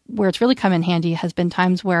even where it's really come in handy has been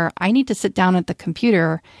times where I need to sit down at the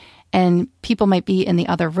computer and people might be in the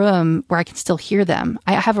other room where I can still hear them.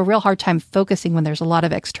 I have a real hard time focusing when there's a lot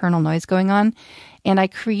of external noise going on. And I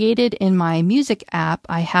created in my music app,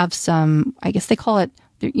 I have some, I guess they call it,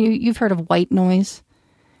 you've heard of white noise.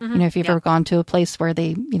 Mm-hmm. You know, if you've ever gone to a place where they,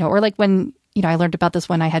 you know, or like when, you know, I learned about this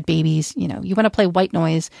when I had babies, you know, you want to play white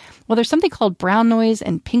noise. Well, there's something called brown noise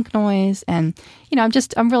and pink noise. And, you know,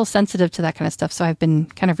 I'm real sensitive to that kind of stuff. So I've been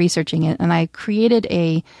kind of researching it, and I created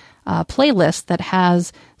a playlist that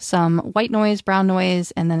has some white noise, brown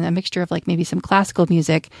noise, and then a mixture of like maybe some classical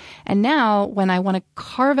music. And now when I want to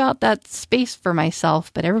carve out that space for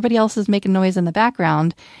myself, but everybody else is making noise in the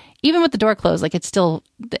background, even with the door closed, like it's still,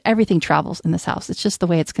 everything travels in this house. It's just the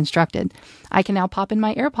way it's constructed. I can now pop in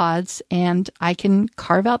my AirPods and I can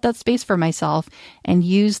carve out that space for myself and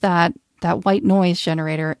use that white noise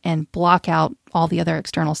generator and block out all the other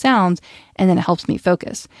external sounds. And then it helps me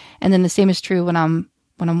focus. And then the same is true when I'm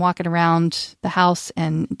walking around the house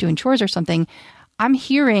and doing chores or something. I'm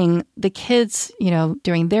hearing the kids, you know,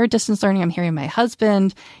 doing their distance learning. I'm hearing my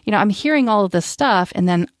husband, you know, I'm hearing all of this stuff. And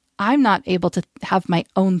then I'm not able to have my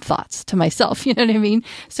own thoughts to myself. You know what I mean?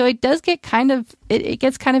 So it does get it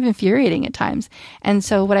gets kind of infuriating at times. And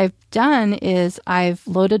so what I've done is I've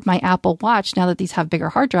loaded my Apple Watch. Now that these have bigger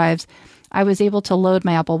hard drives, I was able to load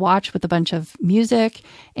my Apple Watch with a bunch of music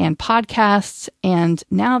and podcasts. And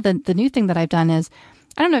now the new thing that I've done is,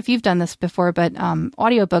 I don't know if you've done this before, but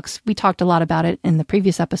audiobooks, we talked a lot about it in the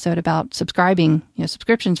previous episode about subscribing, you know,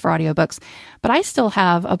 subscriptions for audiobooks. But I still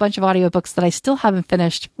have a bunch of audiobooks that I still haven't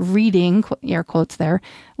finished reading, air quotes there,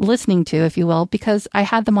 listening to, if you will, because I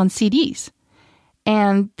had them on CDs.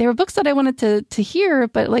 And they were books that I wanted to hear,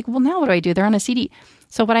 but like, well, now what do? They're on a CD.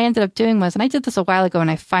 So what I ended up doing was, and I did this a while ago,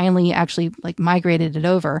 and I finally actually like migrated it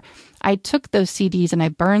over. I took those CDs and I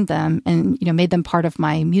burned them and, you know, made them part of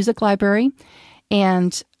my music library.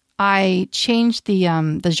 And I changed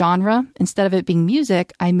the genre. Instead of it being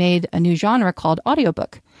music, I made a new genre called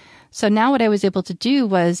audiobook. So now what I was able to do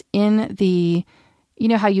was in the, you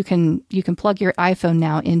know how you can plug your iPhone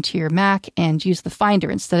now into your Mac and use the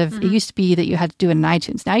Finder instead of, It used to be that you had to do it in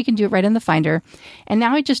iTunes. Now you can do it right in the Finder. And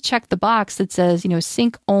now I just check the box that says, you know,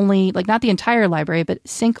 sync only, like not the entire library, but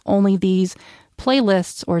sync only these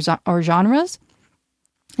playlists or genres.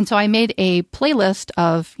 And so I made a playlist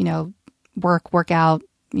of, you know, workout,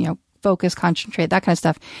 you know, focus, concentrate, that kind of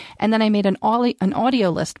stuff. And then I made an audio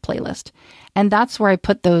list playlist. And that's where I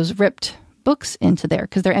put those ripped books into there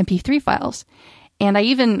because they're MP3 files. And I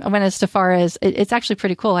even went as far as, it's actually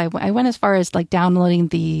pretty cool. I went as far as like downloading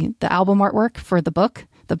the album artwork for the book,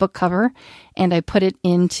 the book cover, and I put it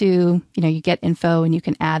into, you get info and you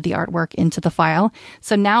can add the artwork into the file.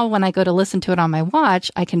 So now when I go to listen to it on my watch,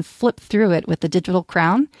 I can flip through it with the digital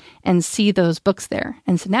crown and see those books there.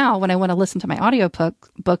 And so now when I want to listen to my audio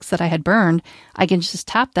books that I had burned, I can just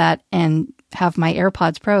tap that and have my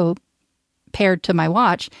AirPods Pro paired to my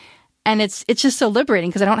watch. And it's just so liberating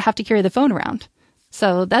because I don't have to carry the phone around.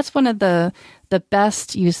 So that's one of the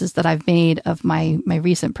best uses that I've made of my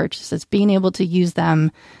recent purchases, being able to use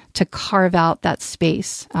them to carve out that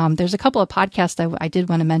space. There's a couple of podcasts I did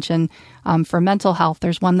want to mention for mental health.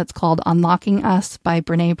 There's one that's called Unlocking Us by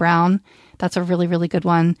Brene Brown. That's a really, really good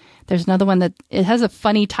one. There's another one that it has a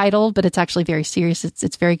funny title, but it's actually very serious.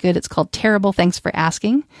 It's very good. It's called Terrible, Thanks for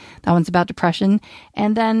Asking. That one's about depression.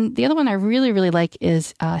 And then the other one I really, really like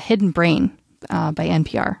is Hidden Brain by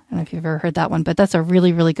NPR. I don't know if you've ever heard that one, but that's a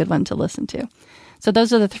really, really good one to listen to. So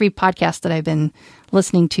those are the 3 podcasts that I've been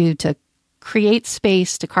listening to create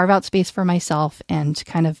space, to carve out space for myself, and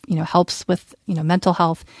kind of, helps with, mental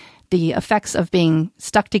health, the effects of being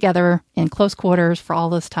stuck together in close quarters for all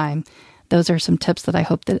this time. Those are some tips that I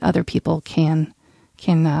hope that other people can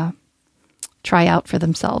try out for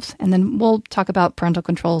themselves. And then we'll talk about parental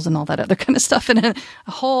controls and all that other kind of stuff in a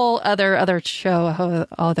whole other show,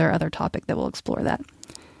 other topic that will explore that.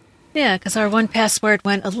 Yeah, because our 1Password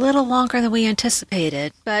went a little longer than we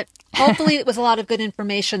anticipated, but hopefully it was a lot of good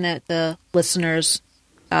information that the listeners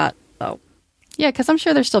got. So. Yeah, because I'm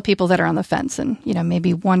sure there's still people that are on the fence and,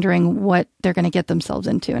 maybe wondering what they're going to get themselves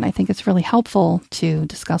into. And I think it's really helpful to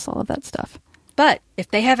discuss all of that stuff. But if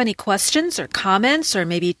they have any questions or comments or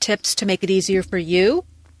maybe tips to make it easier for you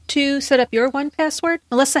to set up your 1Password,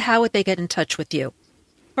 Melissa, how would they get in touch with you?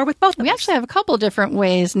 Or with both of us? We actually have a couple different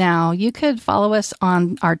ways now. You could follow us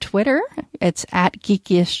on our Twitter. It's at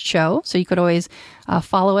Geekiest Show. So you could always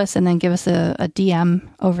follow us and then give us a DM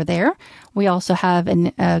over there. We also have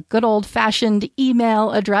a good old-fashioned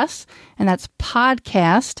email address, and that's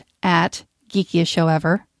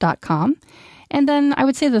podcast@geekiestshowever.com. And then I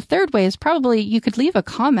would say the third way is probably you could leave a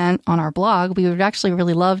comment on our blog. We would actually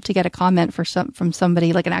really love to get a comment from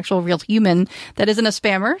somebody, like an actual real human that isn't a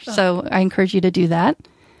spammer. So I encourage you to do that.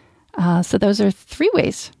 So those are 3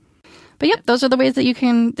 ways. But yep, those are the ways that you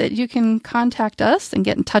can contact us and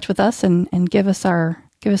get in touch with us and give us some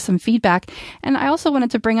feedback. And I also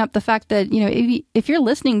wanted to bring up the fact that, if you're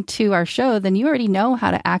listening to our show, then you already know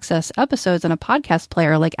how to access episodes in a podcast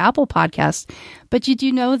player like Apple Podcasts. But did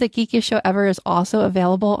you know that Geekiest Show Ever is also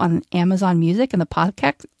available on Amazon Music in the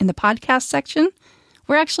podcast section?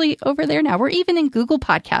 We're actually over there now. We're even in Google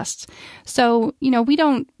Podcasts. So,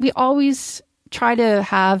 we always try to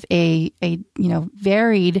have a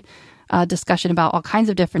varied discussion about all kinds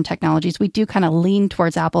of different technologies. We do kind of lean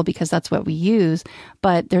towards Apple because that's what we use,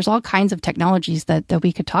 but there's all kinds of technologies that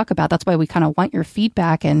we could talk about. That's why we kind of want your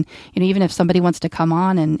feedback. And, even if somebody wants to come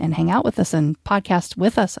on and hang out with us and podcast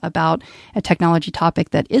with us about a technology topic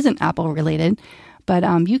that isn't Apple related, but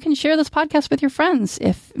you can share this podcast with your friends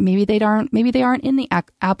if maybe they aren't in the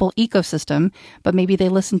Apple ecosystem, but maybe they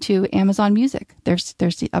listen to Amazon Music. There's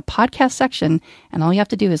a podcast section, and all you have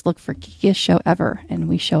to do is look for Geekiest Show Ever, and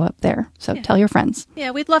we show up there. So tell your friends.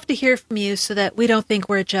 Yeah, we'd love to hear from you so that we don't think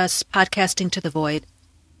we're just podcasting to the void.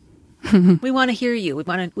 We want to hear you. We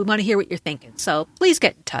want to hear what you're thinking. So please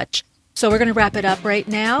get in touch. So we're going to wrap it up right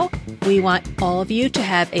now. We want all of you to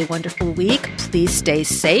have a wonderful week. Please stay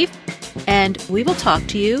safe, and we will talk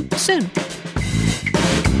to you soon.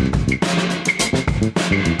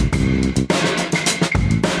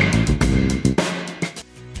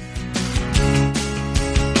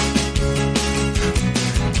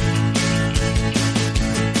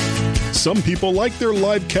 Some people like their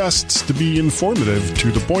live casts to be informative,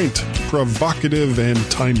 to the point, provocative, and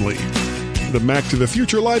timely. The Mac to the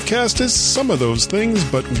Future livecast is some of those things,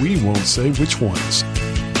 but we won't say which ones.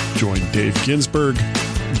 Join Dave Ginsburg,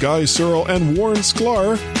 Guy Searle, and Warren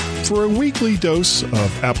Sklar for a weekly dose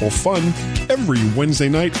of Apple fun every Wednesday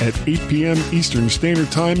night at 8 p.m. Eastern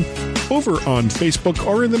Standard Time over on Facebook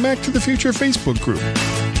or in the Mac to the Future Facebook group.